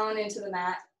down into the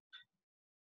mat.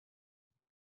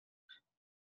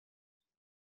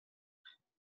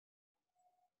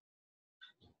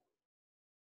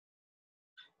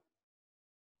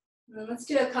 And let's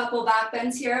do a couple back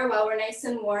bends here while we're nice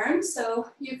and warm. So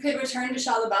you could return to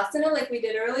Shalabhasana like we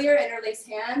did earlier, interlace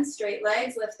hands, straight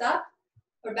legs, lift up,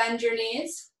 or bend your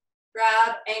knees,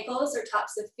 grab ankles or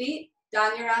tops of feet,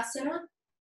 Dhanurasana,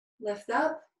 lift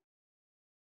up.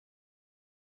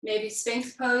 Maybe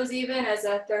Sphinx pose even as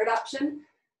a third option,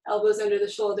 elbows under the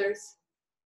shoulders.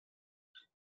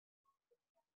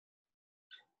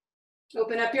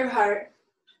 Open up your heart.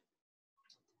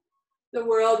 The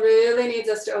world really needs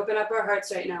us to open up our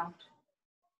hearts right now.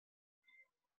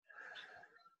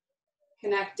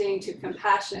 Connecting to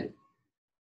compassion,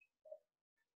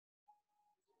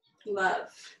 love.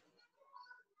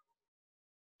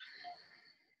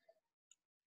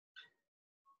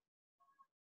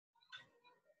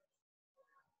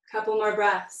 Couple more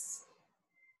breaths.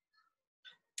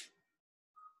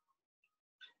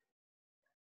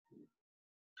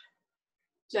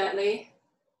 Gently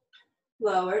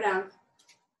lower down.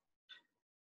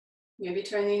 Maybe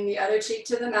turning the other cheek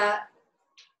to the mat.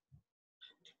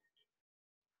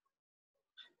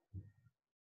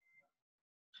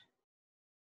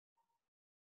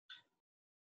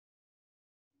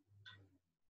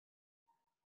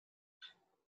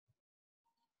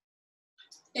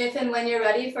 If and when you're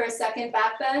ready for a second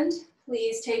back bend,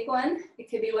 please take one. It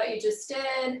could be what you just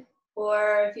did,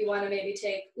 or if you want to maybe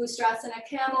take Ustrasana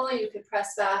Camel, you could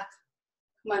press back,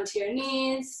 come onto your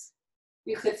knees.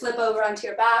 You could flip over onto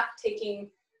your back, taking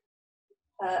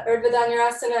Urdhva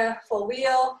Dhanurasana, full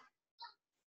wheel.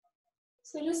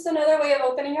 So just another way of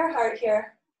opening your heart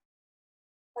here.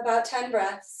 About 10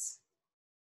 breaths.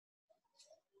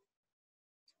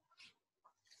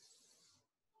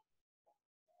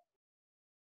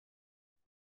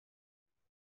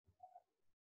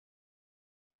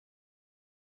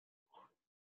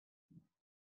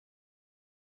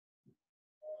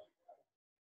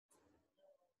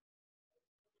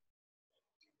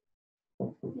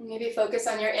 Maybe focus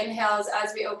on your inhales.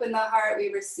 As we open the heart,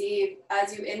 we receive.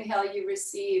 As you inhale, you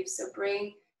receive. So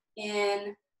bring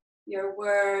in your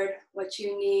word, what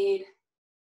you need.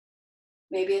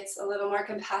 Maybe it's a little more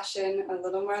compassion, a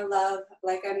little more love.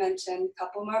 Like I mentioned, a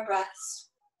couple more breaths.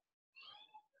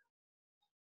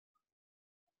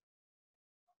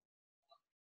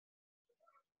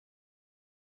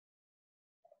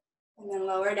 And then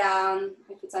lower down.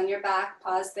 If it's on your back,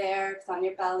 pause there. If it's on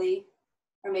your belly,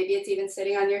 or maybe it's even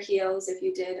sitting on your heels if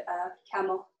you did a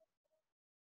camel.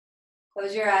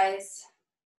 Close your eyes.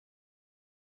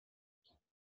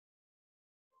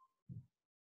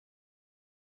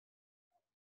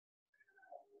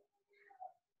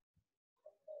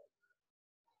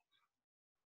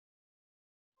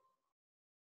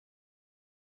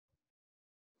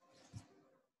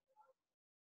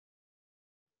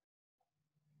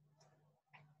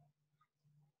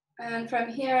 And from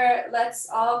here, let's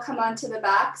all come onto the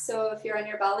back. So if you're on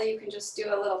your belly, you can just do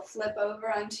a little flip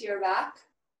over onto your back.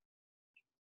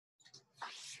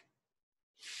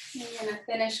 I'm gonna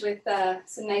finish with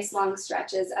some nice long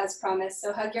stretches as promised.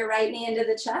 So hug your right knee into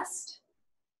the chest.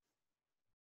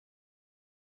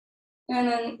 And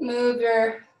then move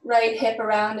your right hip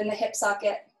around in the hip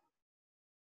socket.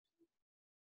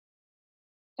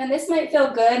 And this might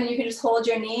feel good and you can just hold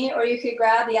your knee, or you could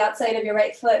grab the outside of your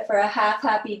right foot for a half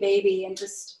happy baby and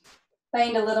just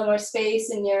find a little more space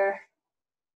in your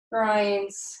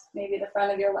groins. Maybe the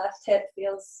front of your left hip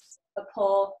feels a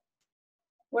pull.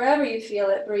 Wherever you feel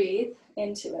it, breathe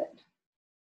into it.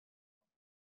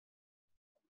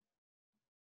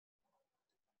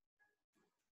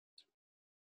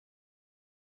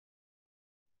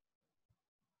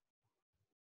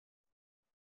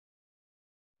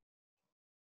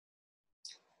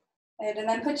 Good. And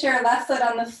then put your left foot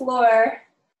on the floor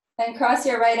and cross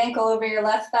your right ankle over your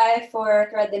left thigh for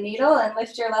thread the needle and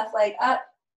lift your left leg up.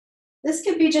 This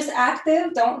could be just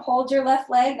active. Don't hold your left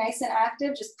leg nice and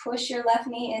active. Just push your left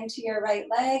knee into your right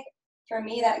leg. For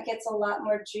me, that gets a lot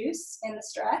more juice in the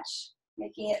stretch,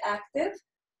 making it active.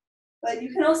 But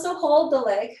you can also hold the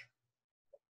leg.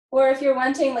 Or if you're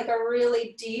wanting like a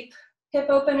really deep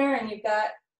hip opener and you've got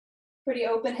pretty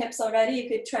open hips already, you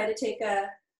could try to take a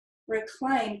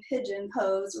reclined pigeon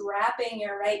pose, wrapping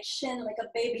your right shin like a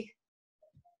baby.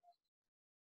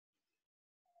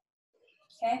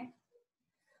 Okay.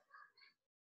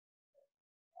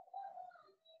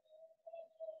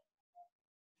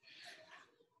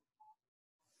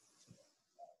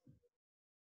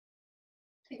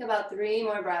 Take about 3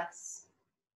 more breaths.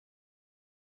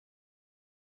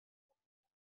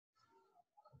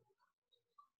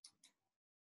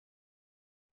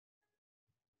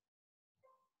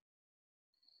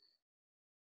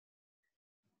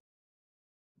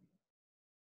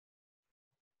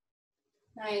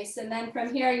 Nice, and then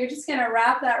from here, you're just gonna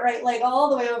wrap that right leg all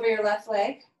the way over your left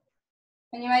leg.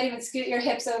 And you might even scoot your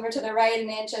hips over to the right an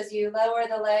inch as you lower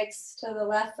the legs to the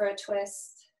left for a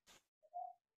twist.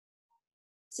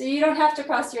 So you don't have to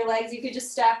cross your legs, you could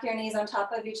just stack your knees on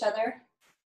top of each other.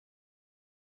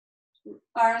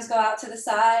 Arms go out to the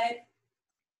side,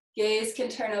 gaze can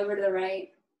turn over to the right.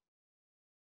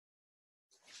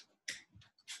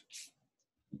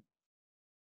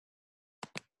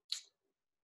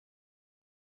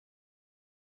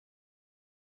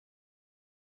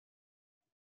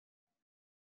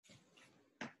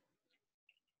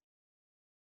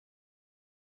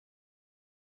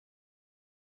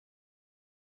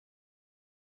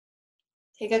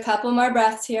 Take a couple more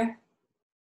breaths here.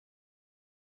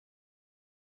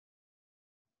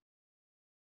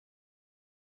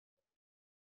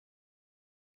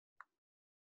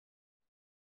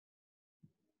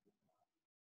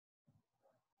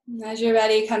 And as you're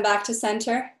ready, come back to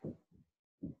center.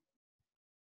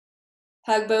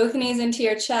 Hug both knees into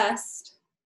your chest.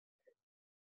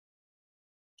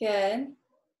 Good.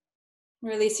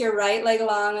 Release your right leg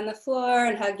long on the floor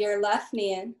and hug your left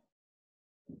knee in.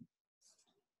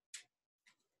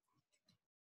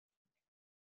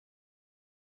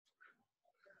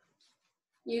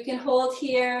 You can hold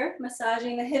here,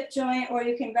 massaging the hip joint, or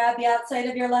you can grab the outside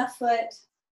of your left foot.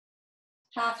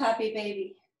 Half happy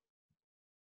baby.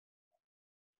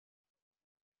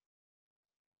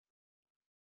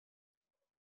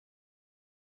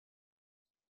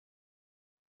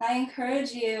 I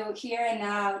encourage you here and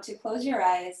now to close your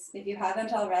eyes if you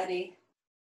haven't already.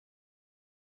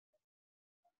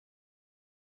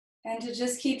 And to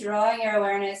just keep drawing your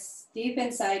awareness deep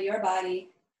inside your body.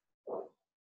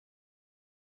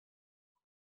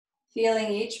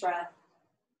 Feeling each breath.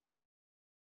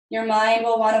 Your mind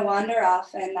will want to wander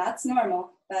off, and that's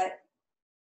normal, but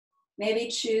maybe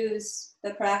choose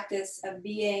the practice of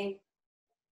being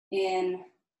in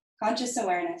conscious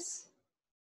awareness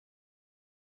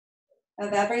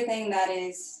of everything that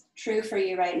is true for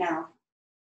you right now.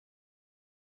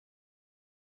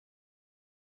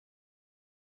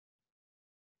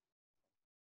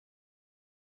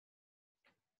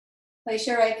 Place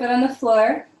your right foot on the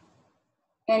floor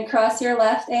and cross your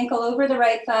left ankle over the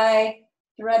right thigh,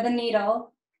 thread the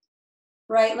needle.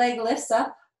 Right leg lifts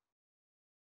up.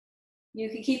 You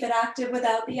could keep it active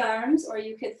without the arms, or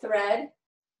you could thread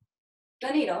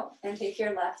the needle and take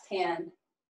your left hand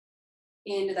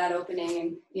into that opening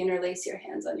and interlace your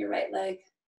hands on your right leg.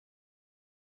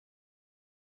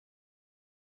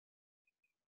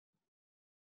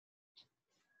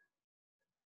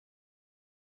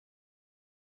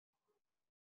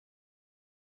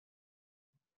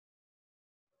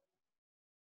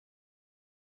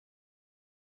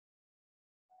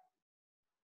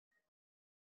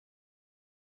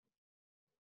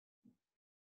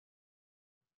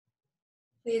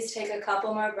 Please take a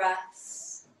couple more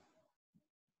breaths.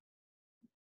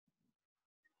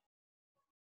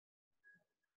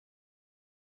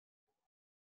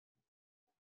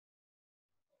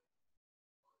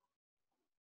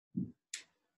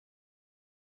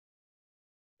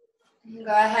 And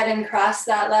go ahead and cross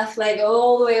that left leg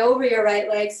all the way over your right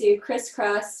leg so you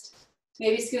crisscrossed.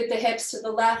 Maybe scoot the hips to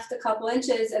the left a couple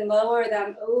inches and lower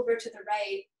them over to the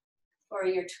right for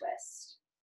your twist.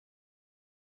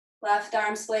 Left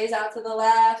arm splays out to the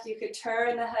left. You could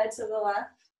turn the head to the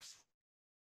left.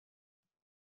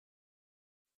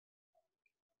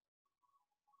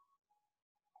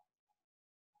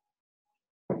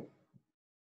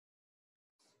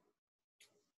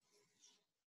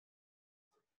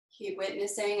 Keep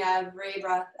witnessing every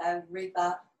breath, every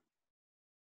thought.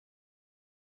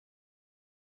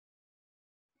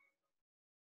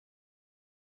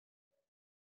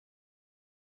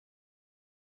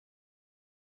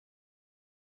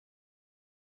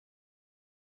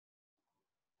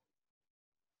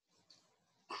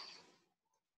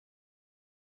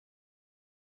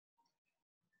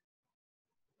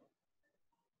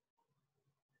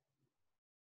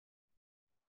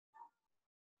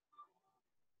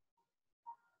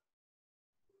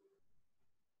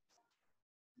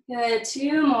 Good,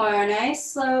 2 more,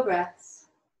 nice slow breaths.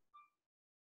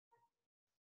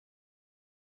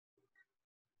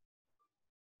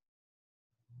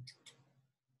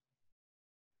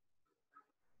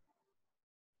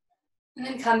 And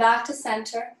then come back to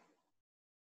center.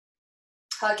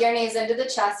 Hug your knees into the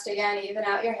chest again, even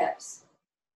out your hips.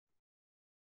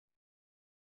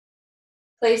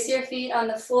 Place your feet on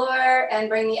the floor and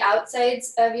bring the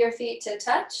outsides of your feet to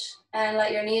touch and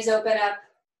let your knees open up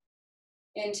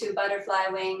into butterfly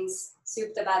wings,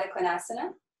 Supta Baddha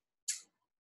Konasana.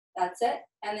 That's it.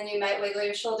 And then you might wiggle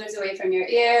your shoulders away from your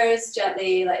ears,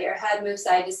 gently let your head move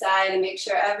side to side and make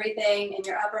sure everything in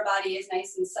your upper body is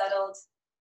nice and settled.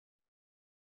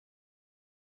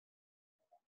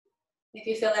 If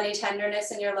you feel any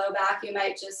tenderness in your low back, you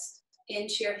might just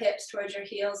inch your hips towards your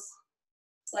heels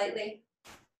slightly.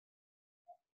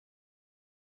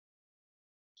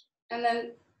 And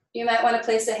then you might want to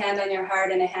place a hand on your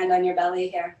heart and a hand on your belly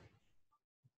here.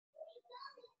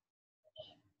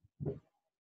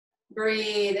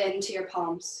 Breathe into your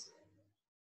palms.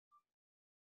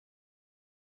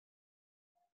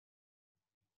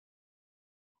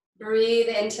 Breathe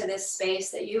into this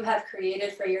space that you have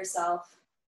created for yourself.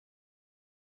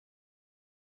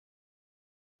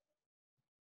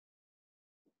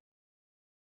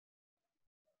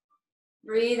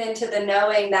 Breathe into the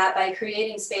knowing that by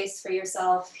creating space for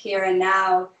yourself here and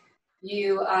now,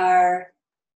 you are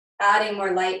adding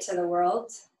more light to the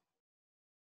world.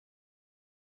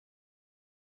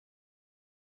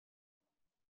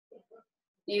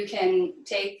 You can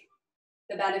take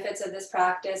the benefits of this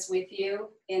practice with you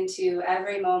into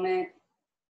every moment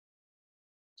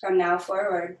from now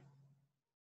forward.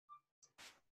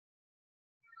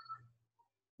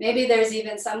 Maybe there's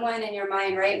even someone in your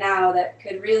mind right now that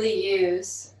could really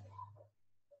use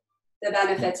the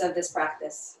benefits of this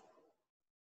practice.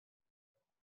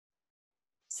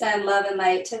 Send love and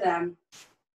light to them.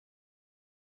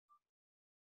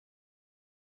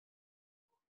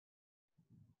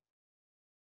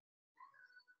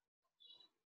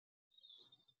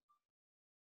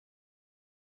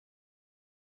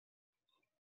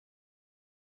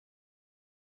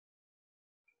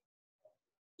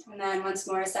 And then once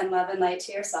more, send love and light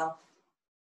to yourself.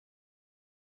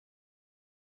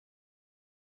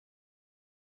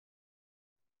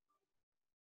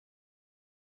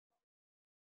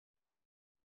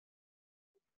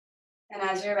 And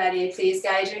as you're ready, please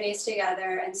guide your knees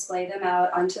together and splay them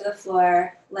out onto the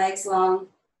floor, legs long.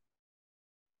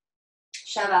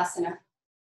 Shavasana.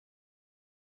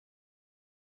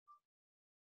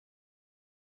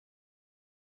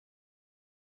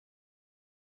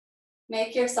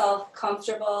 Make yourself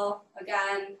comfortable.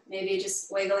 Again, maybe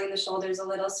just wiggling the shoulders a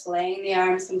little, splaying the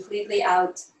arms completely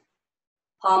out,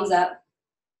 palms up.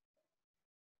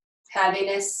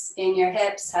 Heaviness in your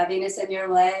hips, heaviness in your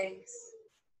legs.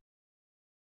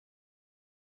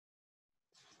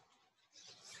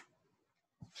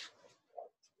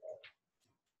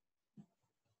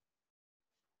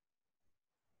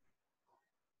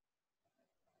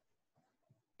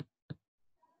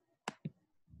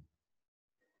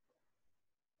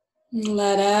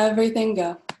 Let everything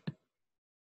go.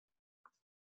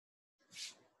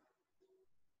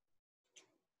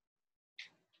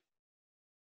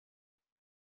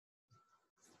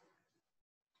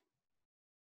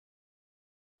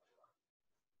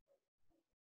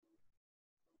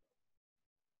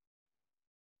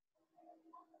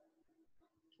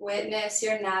 Witness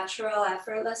your natural,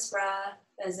 effortless breath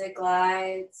as it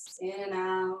glides in and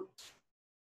out.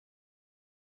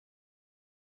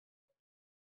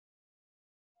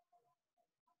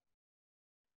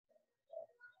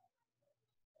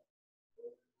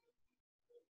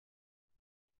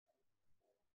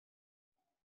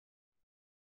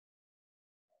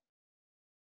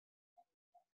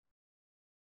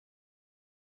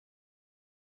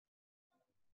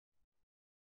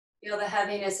 Feel the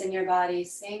heaviness in your body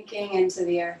sinking into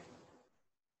the earth.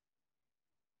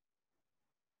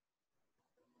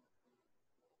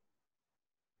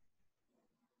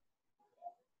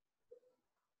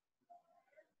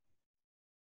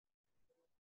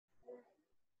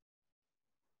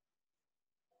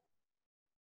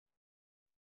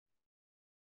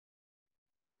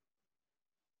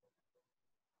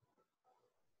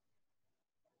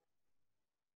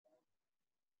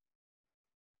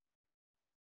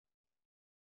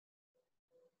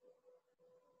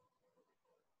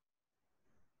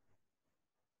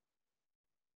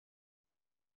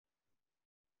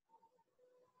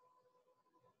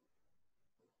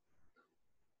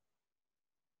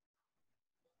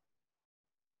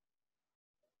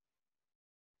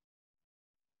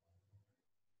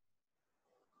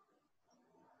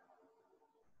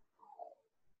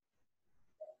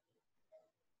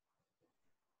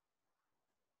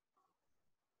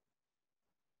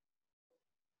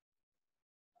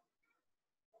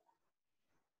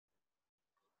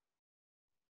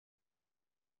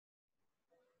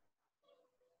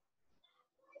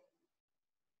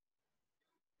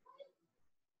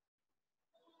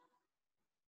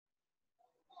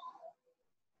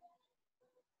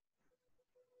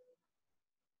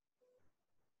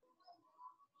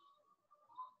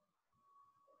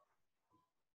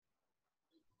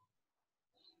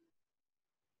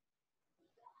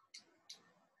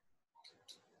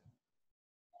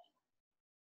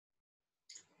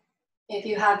 If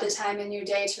you have the time in your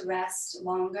day to rest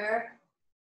longer,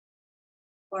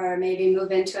 or maybe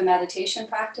move into a meditation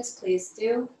practice, please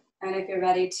do. And if you're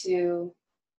ready to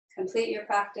complete your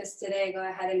practice today, go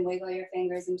ahead and wiggle your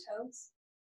fingers and toes.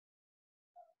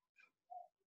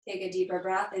 Take a deeper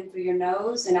breath in through your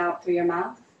nose and out through your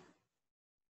mouth.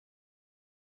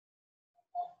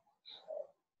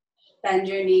 Bend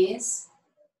your knees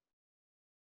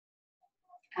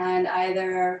and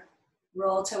either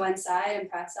roll to one side and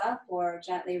press up, or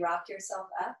gently rock yourself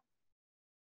up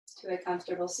to a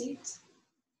comfortable seat.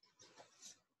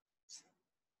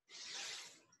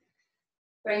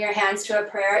 Bring your hands to a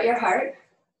prayer at your heart.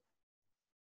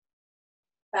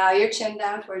 Bow your chin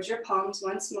down towards your palms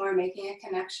once more, making a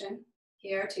connection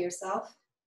here to yourself,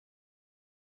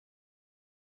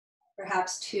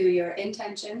 perhaps to your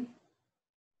intention,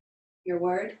 your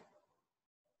word.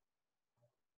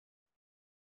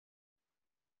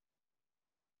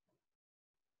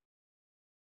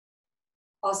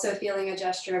 Also feeling a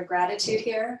gesture of gratitude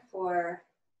here for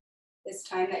this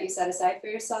time that you set aside for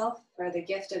yourself, for the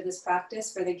gift of this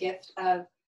practice, for the gift of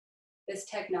this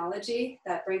technology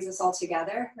that brings us all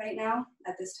together right now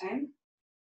at this time.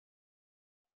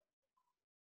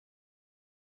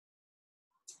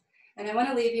 And I want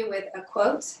to leave you with a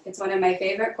quote. It's one of my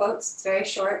favorite quotes. It's very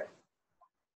short.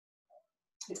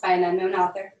 It's by an unknown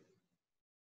author.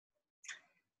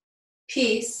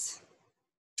 Peace,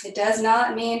 it does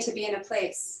not mean to be in a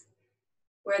place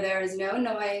where there is no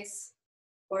noise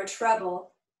or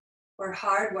trouble or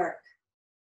hard work.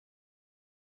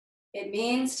 It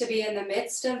means to be in the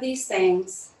midst of these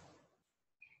things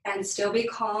and still be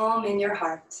calm in your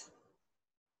heart.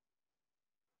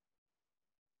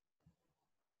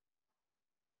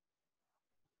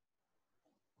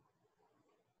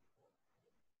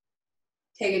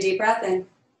 Take a deep breath in.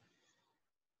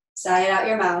 Sigh it out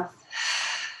your mouth.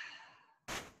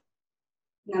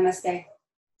 Namaste.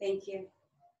 Thank you.